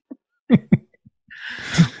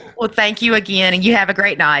 Well, thank you again, and you have a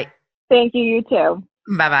great night. Thank you. You too.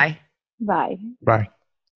 Bye-bye. Bye. Bye.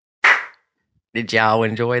 Did y'all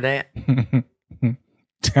enjoy that?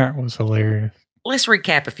 That was hilarious. Let's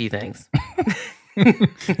recap a few things.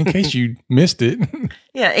 In case you missed it.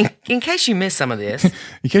 Yeah, in case you missed some of this.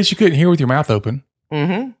 In case you couldn't hear with your mouth open.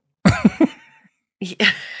 Mm-hmm.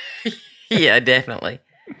 Yeah, definitely.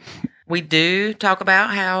 We do talk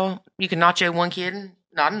about how you can nacho one kid and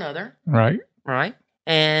not another. Right. Right.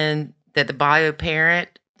 And that the bio parent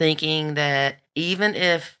thinking that even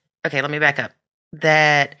if, okay, let me back up,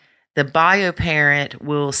 that the bio parent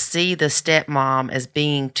will see the stepmom as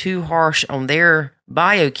being too harsh on their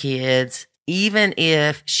bio kids, even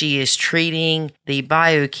if she is treating the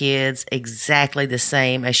bio kids exactly the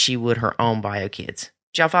same as she would her own bio kids.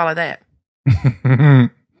 Did y'all follow that? I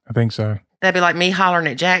think so. That'd be like me hollering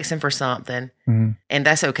at Jackson for something, and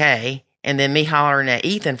that's okay. And then me hollering at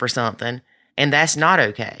Ethan for something, and that's not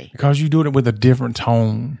okay. Because you do it with a different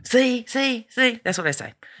tone. See? That's what I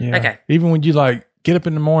say. Yeah. Okay. Even when you get up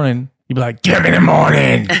in the morning, You'd be like, get up in the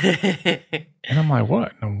morning. And I'm like,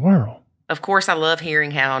 what in the world? Of course, I love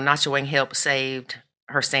hearing how Nachoing help saved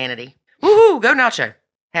her sanity. Woohoo, go Nacho.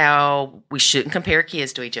 How we shouldn't compare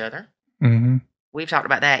kids to each other. Mm-hmm. We've talked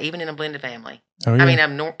about that, even in a blended family. Oh, yeah. I mean,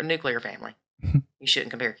 a nuclear family. You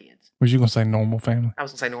shouldn't compare kids. Was you going to say normal family? I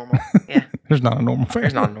was going to say normal. Yeah. There's not a normal family.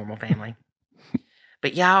 There's not a normal family.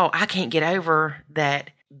 But y'all, I can't get over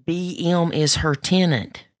that BM is her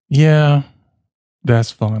tenant. Yeah.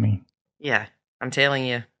 That's funny. Yeah. I'm telling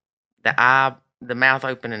you, the mouth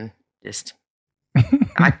opening just...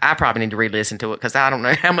 I probably need to re-listen to it because I don't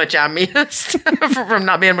know how much I missed from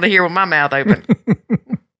not being able to hear with my mouth open.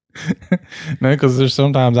 No, because there's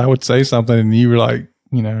sometimes I would say something and you were like,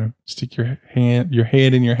 you know, stick your head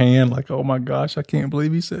in your hand, like, oh my gosh, I can't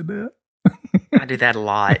believe he said that. I do that a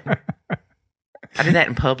lot. I do that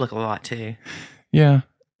in public a lot too. Yeah,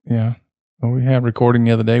 yeah. Well, we had a recording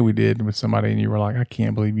the other day we did with somebody, and you were like, I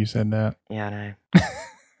can't believe you said that. Yeah, I know.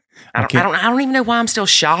 I don't even know why I'm still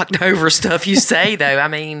shocked over stuff you say though. I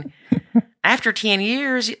mean, after 10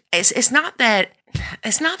 years, it's not that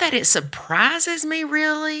it surprises me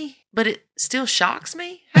really, but it still shocks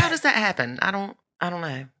me. How does that happen? I don't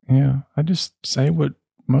know. Yeah, I just say what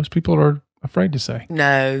most people are afraid to say.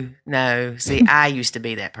 No. See, I used to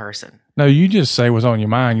be that person. No, you just say what's on your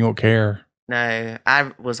mind. You don't care. No,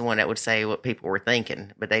 I was the one that would say what people were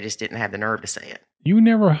thinking, but they just didn't have the nerve to say it. You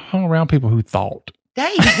never hung around people who thought.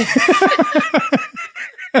 Dave.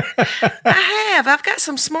 I have. I've got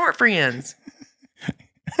some smart friends.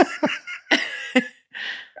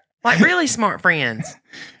 Like really smart friends.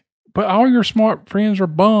 But all your smart friends are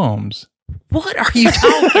bums. What are you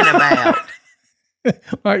talking about?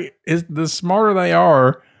 Like, the smarter they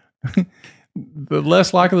are, the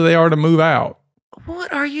less likely they are to move out.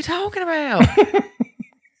 What are you talking about?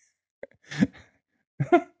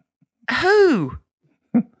 Who?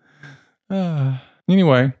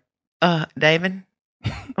 Anyway. David,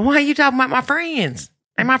 why are you talking about my friends?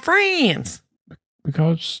 They're my friends.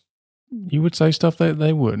 Because you would say stuff that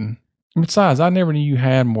they wouldn't. Besides, I never knew you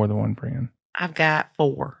had more than one friend. I've got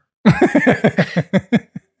 4.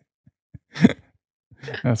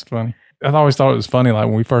 That's funny. I always thought it was funny, like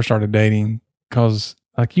when we first started dating, because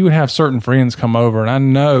like you would have certain friends come over, and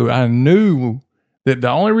I knew that the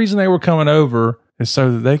only reason they were coming over is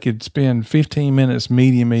so that they could spend 15 minutes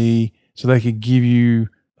meeting me, so they could give you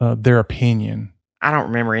their opinion. I don't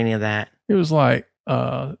remember any of that. It was like,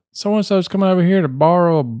 so and so's coming over here to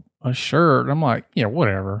borrow a shirt. I'm like, yeah,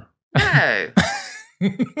 whatever. No.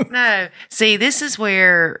 No. See, this is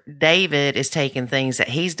where David is taking things that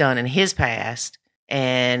he's done in his past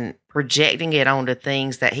and projecting it onto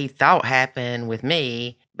things that he thought happened with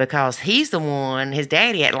me, because he's the one, his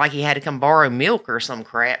daddy acted like he had to come borrow milk or some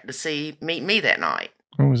crap to meet me that night.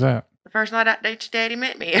 What was that? The first night your daddy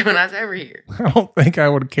met me when I was over here. I don't think I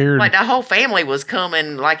would have cared. Like the whole family was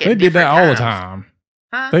coming like at They did that times. all the time.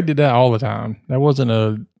 Huh? They did that all the time. That wasn't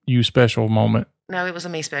a you special moment. No, it was a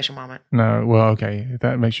me special moment. No, well, okay. If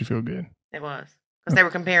that makes you feel good. It was. Because they were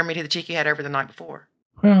comparing me to the chick you had over the night before.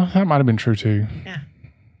 Well, that might have been true too. Yeah.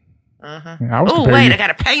 Uh-huh. Oh, wait, I got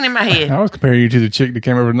a pain in my head. I was comparing you to the chick that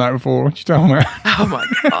came over the night before. What you talking about? Oh my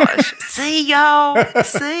gosh. See, y'all.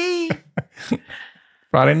 See?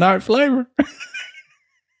 Friday night flavor.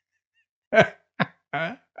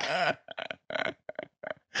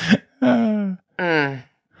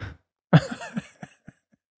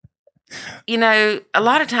 You know, a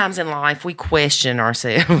lot of times in life, we question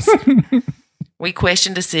ourselves. We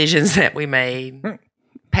question decisions that we made,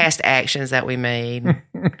 past actions that we made,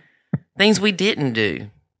 things we didn't do,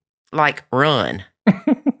 like run.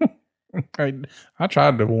 I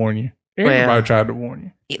tried to warn you. Everybody tried to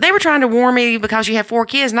warn you. They were trying to warn me because you have 4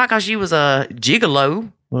 kids, not because you was a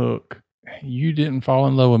gigolo. Look, you didn't fall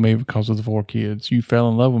in love with me because of the 4 kids. You fell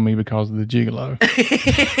in love with me because of the gigolo.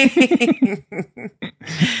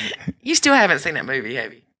 You still haven't seen that movie,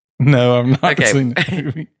 have you? No, I've not seen that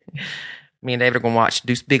movie. Me and David are going to watch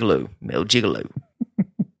Deuce Bigelow, Mel Gigolo.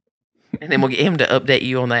 And then we'll get him to update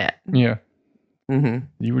you on that. Yeah. Mm-hmm.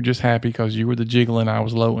 You were just happy because you were the jiggling, I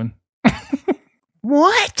was lowing.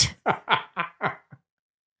 What?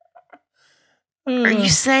 Are you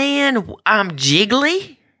saying I'm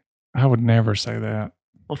jiggly? I would never say that.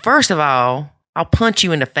 Well, first of all, I'll punch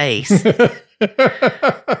you in the face.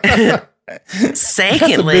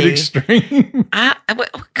 Secondly, that's a bit extreme.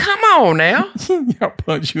 Come on now. I'll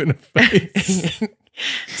punch you in the face.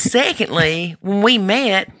 Secondly, when we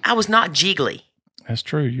met, I was not jiggly. That's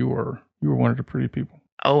true. You were one of the pretty people.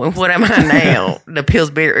 Oh, and what am I now? The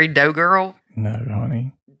Pillsbury Dough Girl? No,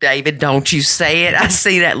 honey. David, don't you say it. I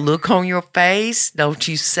see that look on your face. Don't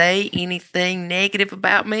you say anything negative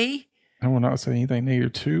about me. I will not say anything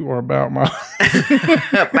negative to or about my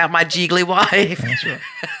about my jiggly wife. That's right.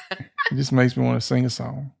 It just makes me want to sing a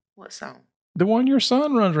song. What song? The one your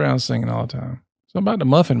son runs around singing all the time. It's about the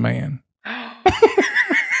Muffin Man.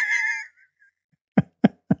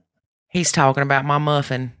 He's talking about my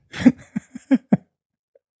muffin.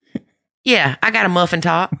 Yeah, I got a muffin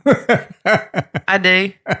top. I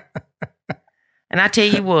do. And I tell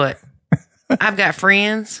you what, I've got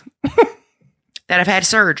friends that have had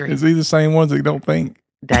surgery. Is he the same ones that don't think?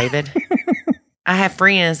 David, I have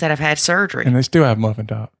friends that have had surgery. And they still have muffin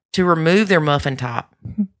top. To remove their muffin top.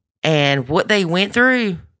 And what they went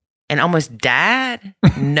through and almost died,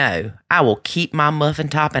 no. I will keep my muffin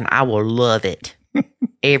top and I will love it.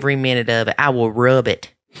 Every minute of it. I will rub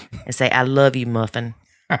it and say, I love you, muffin.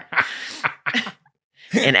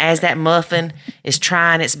 And as that muffin is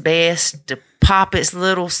trying its best to pop its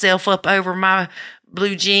little self up over my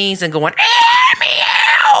blue jeans and going, air me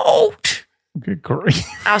out. Good grief.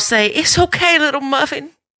 I'll say, it's okay, little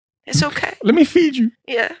muffin. It's okay. Let me feed you.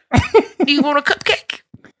 Yeah. Do you want a cupcake?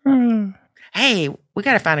 Hey, we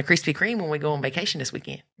got to find a Krispy Kreme when we go on vacation this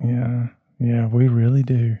weekend. Yeah. Yeah, we really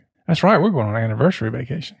do. That's right. We're going on an anniversary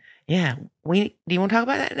vacation. Yeah. Do you want to talk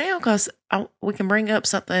about that now? Because we can bring up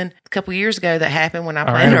something a couple years ago that happened when I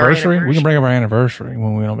planned our anniversary. We can bring up our anniversary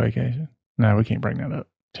when we went on vacation. No, we can't bring that up.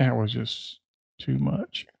 That was just too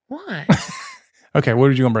much. What? Okay, what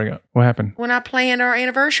did you going to bring up? What happened? When I planned our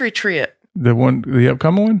anniversary trip. The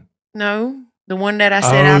upcoming one? No, the one that I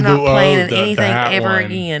said I'm not planning anything ever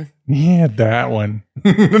again. Yeah, that one.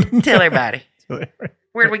 Tell everybody.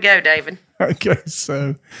 Where'd we go, David? Okay,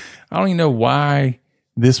 so I don't even know why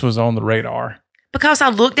this was on the radar. Because I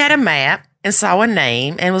looked at a map and saw a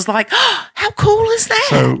name and was like, oh, how cool is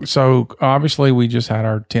that? So obviously we just had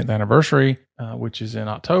our 10th anniversary, which is in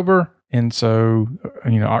October. And so,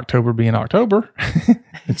 October being October,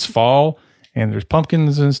 it's fall and there's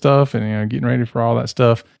pumpkins and stuff and, getting ready for all that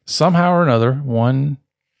stuff. Somehow or another, one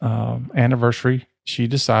anniversary, she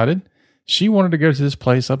decided she wanted to go to this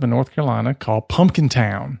place up in North Carolina called Pumpkin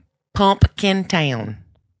Town. Pumpkin Town.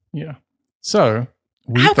 Yeah. So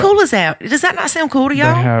how cool is that? Does that not sound cool to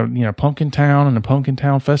y'all? They have, Pumpkin Town and the Pumpkin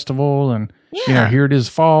Town Festival and, here it is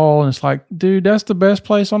fall. And it's like, dude, that's the best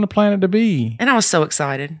place on the planet to be. And I was so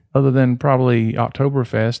excited. Other than probably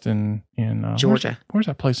Oktoberfest in Georgia. Where's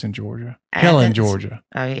that place in Georgia? Athens. Helen, Georgia.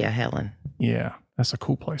 Oh, yeah, Helen. Yeah, that's a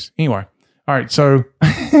cool place. Anyway, all right. So,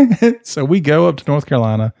 so we go up to North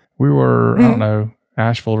Carolina. We were, I don't know,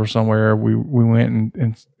 Asheville or somewhere. We went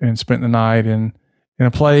and spent the night in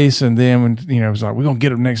a place. And then, when, it was like, we're going to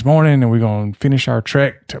get up next morning and we're going to finish our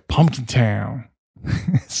trek to Pumpkin Town.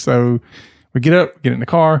 So we get up, get in the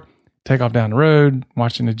car, take off down the road,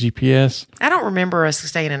 watching the GPS. I don't remember us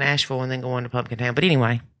staying in Asheville and then going to Pumpkin Town. But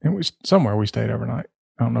anyway. It was somewhere we stayed overnight.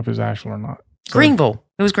 I don't know if it was Asheville or not. So, Greenville.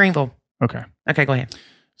 It was Greenville. Okay. Okay, go ahead.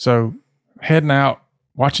 So heading out,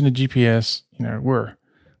 watching the GPS, we're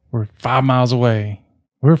 5 miles away.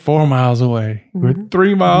 We're 4 miles away. We're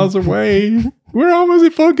 3 miles away. We're almost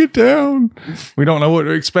at Pumpkin Town. We don't know what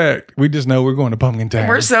to expect. We just know we're going to Pumpkin Town.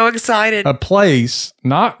 We're so excited. A place,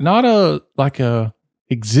 not a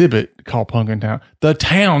exhibit called Pumpkin Town. The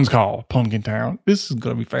town's called Pumpkin Town. This is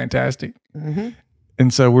going to be fantastic. Mm-hmm.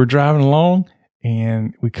 And so we're driving along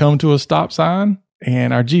and we come to a stop sign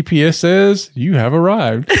and our GPS says, you have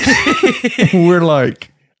arrived. And we're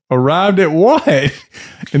like, arrived at what?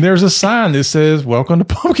 And there's a sign that says, welcome to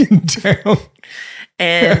Pumpkin Town.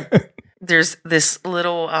 And there's this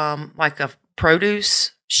little, like a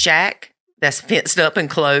produce shack that's fenced up and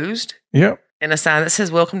closed. Yep. And a sign that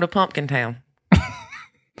says, welcome to Pumpkin Town.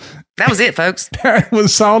 That was it, folks. That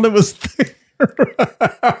was all that was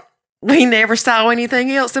there. We never saw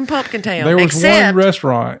anything else in Pumpkin Town. There was one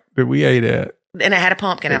restaurant that we ate at. And it had a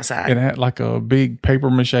pumpkin outside. It had like a big paper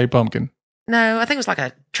mache pumpkin. No, I think it was like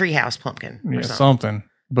a treehouse pumpkin. Or something.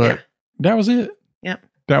 But that was it. Yep.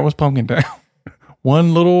 That was Pumpkin Town.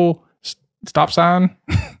 One little stop sign,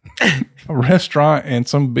 a restaurant, and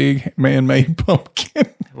some big man-made pumpkin.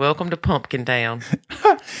 Welcome to Pumpkin Town.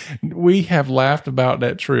 We have laughed about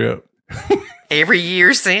that trip. Every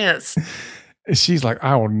year since. She's like,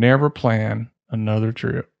 I will never plan another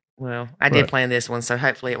trip. Well, I did plan this one, so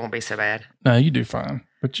hopefully it won't be so bad. No, you do fine.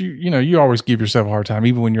 But you always give yourself a hard time,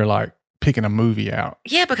 even when you're like picking a movie out.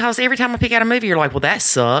 Yeah, because every time I pick out a movie, you're like, well, that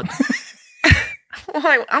sucked.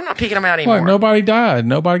 Like, I'm not picking them out anymore. Like, nobody died.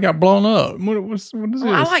 Nobody got blown up. What is this?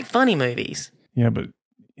 I like funny movies. Yeah, but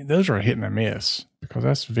those are a hit and a miss because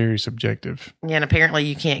that's very subjective. Yeah, and apparently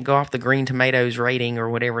you can't go off the Green Tomatoes rating or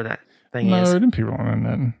whatever that thing is. No, them people don't know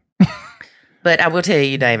nothing. But I will tell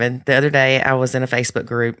you, David, the other day I was in a Facebook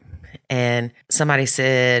group and somebody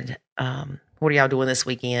said, what are y'all doing this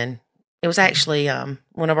weekend? It was actually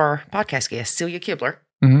one of our podcast guests, Celia Kibler,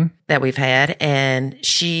 that we've had. And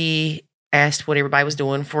she asked what everybody was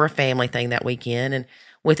doing for a family thing that weekend. And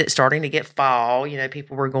with it starting to get fall,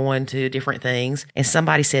 people were going to different things. And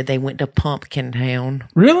somebody said they went to Pumpkin Town.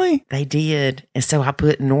 Really? They did. And so I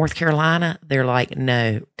put North Carolina. They're like,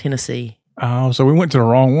 no, Tennessee. Oh, so we went to the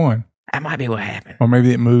wrong one. That might be what happened. Or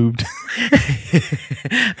maybe it moved.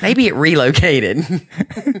 Maybe it relocated.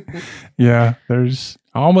 Yeah, I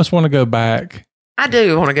almost want to go back. I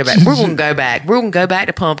do want to go back. We're going to go back. We're going to go back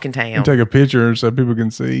to Pumpkin Town. And take a picture so people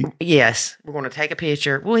can see. Yes, we're going to take a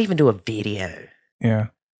picture. We'll even do a video. Yeah,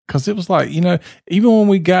 because it was like, even when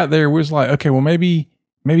we got there, we was like, okay, well, maybe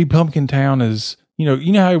Pumpkin Town is, you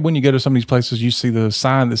know how when you go to some of these places, you see the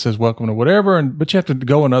sign that says welcome to whatever, but you have to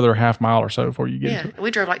go another half mile or so before you get to it.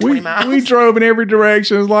 We drove like 20 miles. We drove in every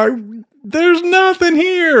direction. It's like, there's nothing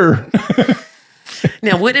here.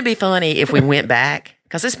 Now, wouldn't it be funny if we went back?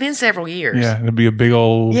 Because it's been several years. Yeah, it'd be a big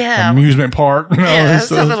old amusement park. Yeah,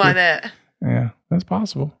 something like that. Yeah, that's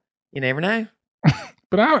possible. You never know.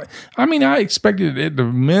 But I expected at the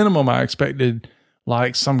minimum, I expected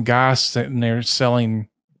like some guy sitting there selling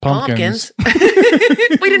pumpkins. We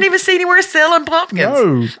didn't even see anywhere selling pumpkins.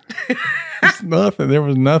 No, it's nothing. There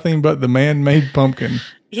was nothing but the man-made pumpkin.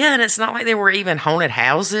 Yeah, and it's not like there were even haunted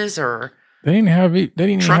houses or they didn't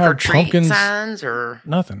even trunk or have treat pumpkins signs or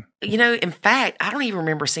nothing. In fact, I don't even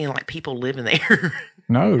remember seeing like people living there.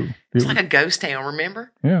 No, it's like a ghost town.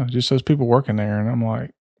 Remember? Yeah, just those people working there, and I'm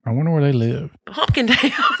like, I wonder where they live. Pumpkin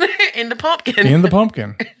Town in the pumpkin. In the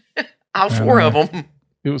pumpkin. All four of them.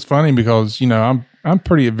 It was funny because I'm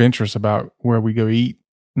pretty adventurous about where we go eat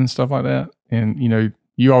and stuff like that, and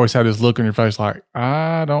you always have this look on your face like,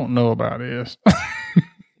 I don't know about this.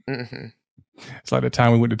 Mm-hmm. It's like the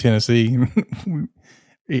time we went to Tennessee and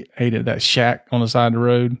we ate at that shack on the side of the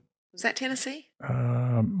road. Was that Tennessee?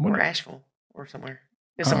 Or Asheville or somewhere?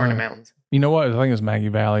 It was somewhere in the mountains. You know what? I think it's Maggie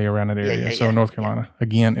Valley around that area. Yeah, North Carolina. Yeah.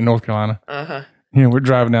 Again, in North Carolina. Uh-huh. We're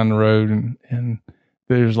driving down the road and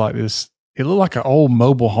there's like this, it looked like an old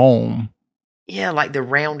mobile home. Yeah, like the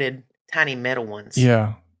rounded, tiny metal ones.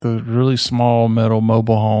 Yeah, the really small metal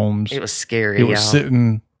mobile homes. It was scary. It was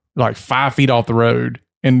sitting like 5 feet off the road.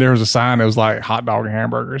 And there was a sign that was like hot dog and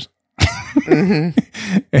hamburgers. Mm-hmm.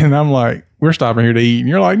 And I'm like, we're stopping here to eat. And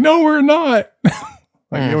you're like, no, we're not.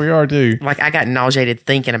 Yeah, we are too. Like I got nauseated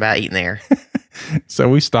thinking about eating there. So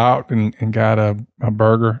we stopped and got a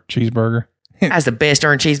cheeseburger. That's the best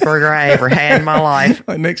darn cheeseburger I ever had in my life.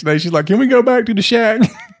 Like next day, she's like, can we go back to the shack?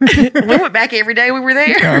 We went back every day we were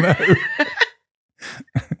there. I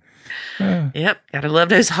know. Yep. Gotta love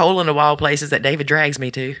those hole in the wall places that David drags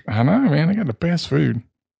me to. I know, man. They got the best food.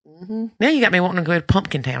 Mm-hmm. Now you got me wanting to go to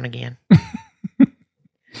Pumpkin Town again.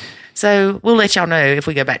 So we'll let y'all know if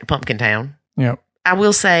we go back to Pumpkin Town. Yep. I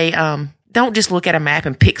will say, don't just look at a map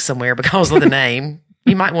and pick somewhere because of the name.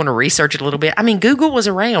 You might want to research it a little bit. I mean, Google was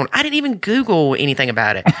around. I didn't even Google anything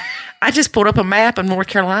about it. I just pulled up a map of North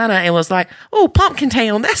Carolina and was like, oh, Pumpkin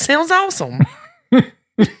Town. That sounds awesome.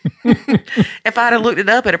 If I'd have looked it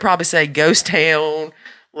up, it'd probably say Ghost Town,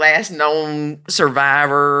 last known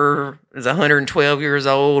survivor is 112 years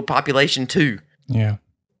old, population 2. Yeah.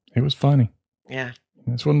 It was funny. Yeah.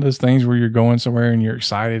 It's one of those things where you're going somewhere and you're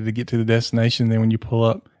excited to get to the destination. Then when you pull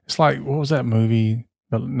up, it's like, what was that movie?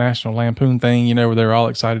 The National Lampoon thing, where they're all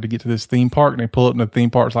excited to get to this theme park and they pull up and the theme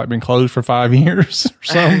park's like been closed for 5 years or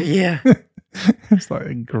something. Yeah. It's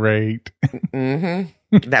like, great.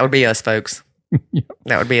 Mm-hmm. That would be us, folks. Yep.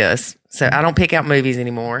 That would be us. So I don't pick out movies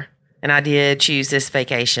anymore. And I did choose this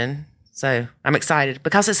vacation. So I'm excited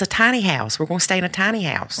because it's a tiny house. We're going to stay in a tiny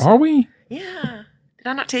house. Are we? Yeah. Did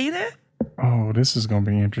I not tell you that? Oh, this is going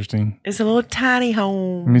to be interesting. It's a little tiny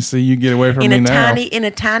home. Let me see you get away from me now. In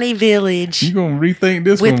a tiny village. You're going to rethink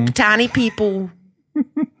this with one. With tiny people.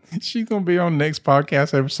 She's going to be on the next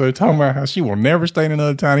podcast episode talking about how she will never stay in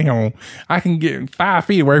another tiny home. I can get 5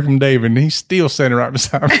 feet away from David and he's still sitting right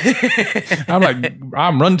beside me.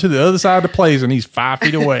 I'm running to the other side of the place and he's 5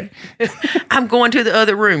 feet away. I'm going to the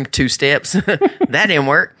other room 2 steps. That didn't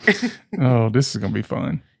work. Oh, this is going to be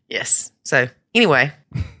fun. Yes. So anyway,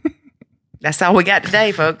 that's all we got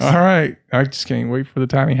today, folks. All right. I just can't wait for the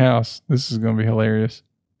tiny house. This is going to be hilarious.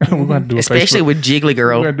 We're going to do especially with Jiggly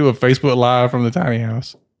Girl. We're going to do a Facebook Live from the tiny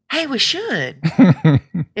house. Hey, we should.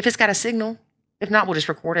 If it's got a signal. If not, we'll just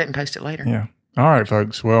record it and post it later. Yeah. All right,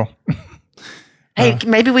 folks. Well. Hey,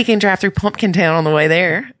 maybe we can drive through Pumpkin Town on the way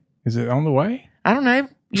there. Is it on the way? I don't know.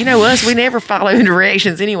 You know us. We never follow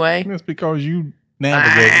directions anyway. That's because you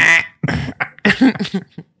navigate.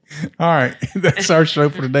 All right. That's our show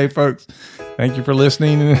for today, folks. Thank you for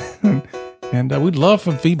listening. And we'd love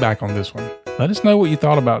some feedback on this one. Let us know what you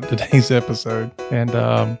thought about today's episode. And,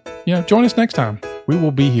 join us next time. We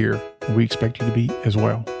will be here. We expect you to be as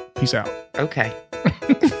well. Peace out. Okay.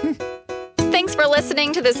 Thanks for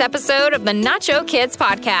listening to this episode of the Nacho Kids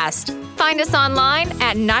Podcast. Find us online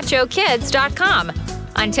at nachokids.com.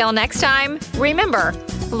 Until next time, remember,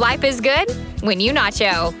 life is good when you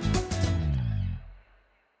nacho.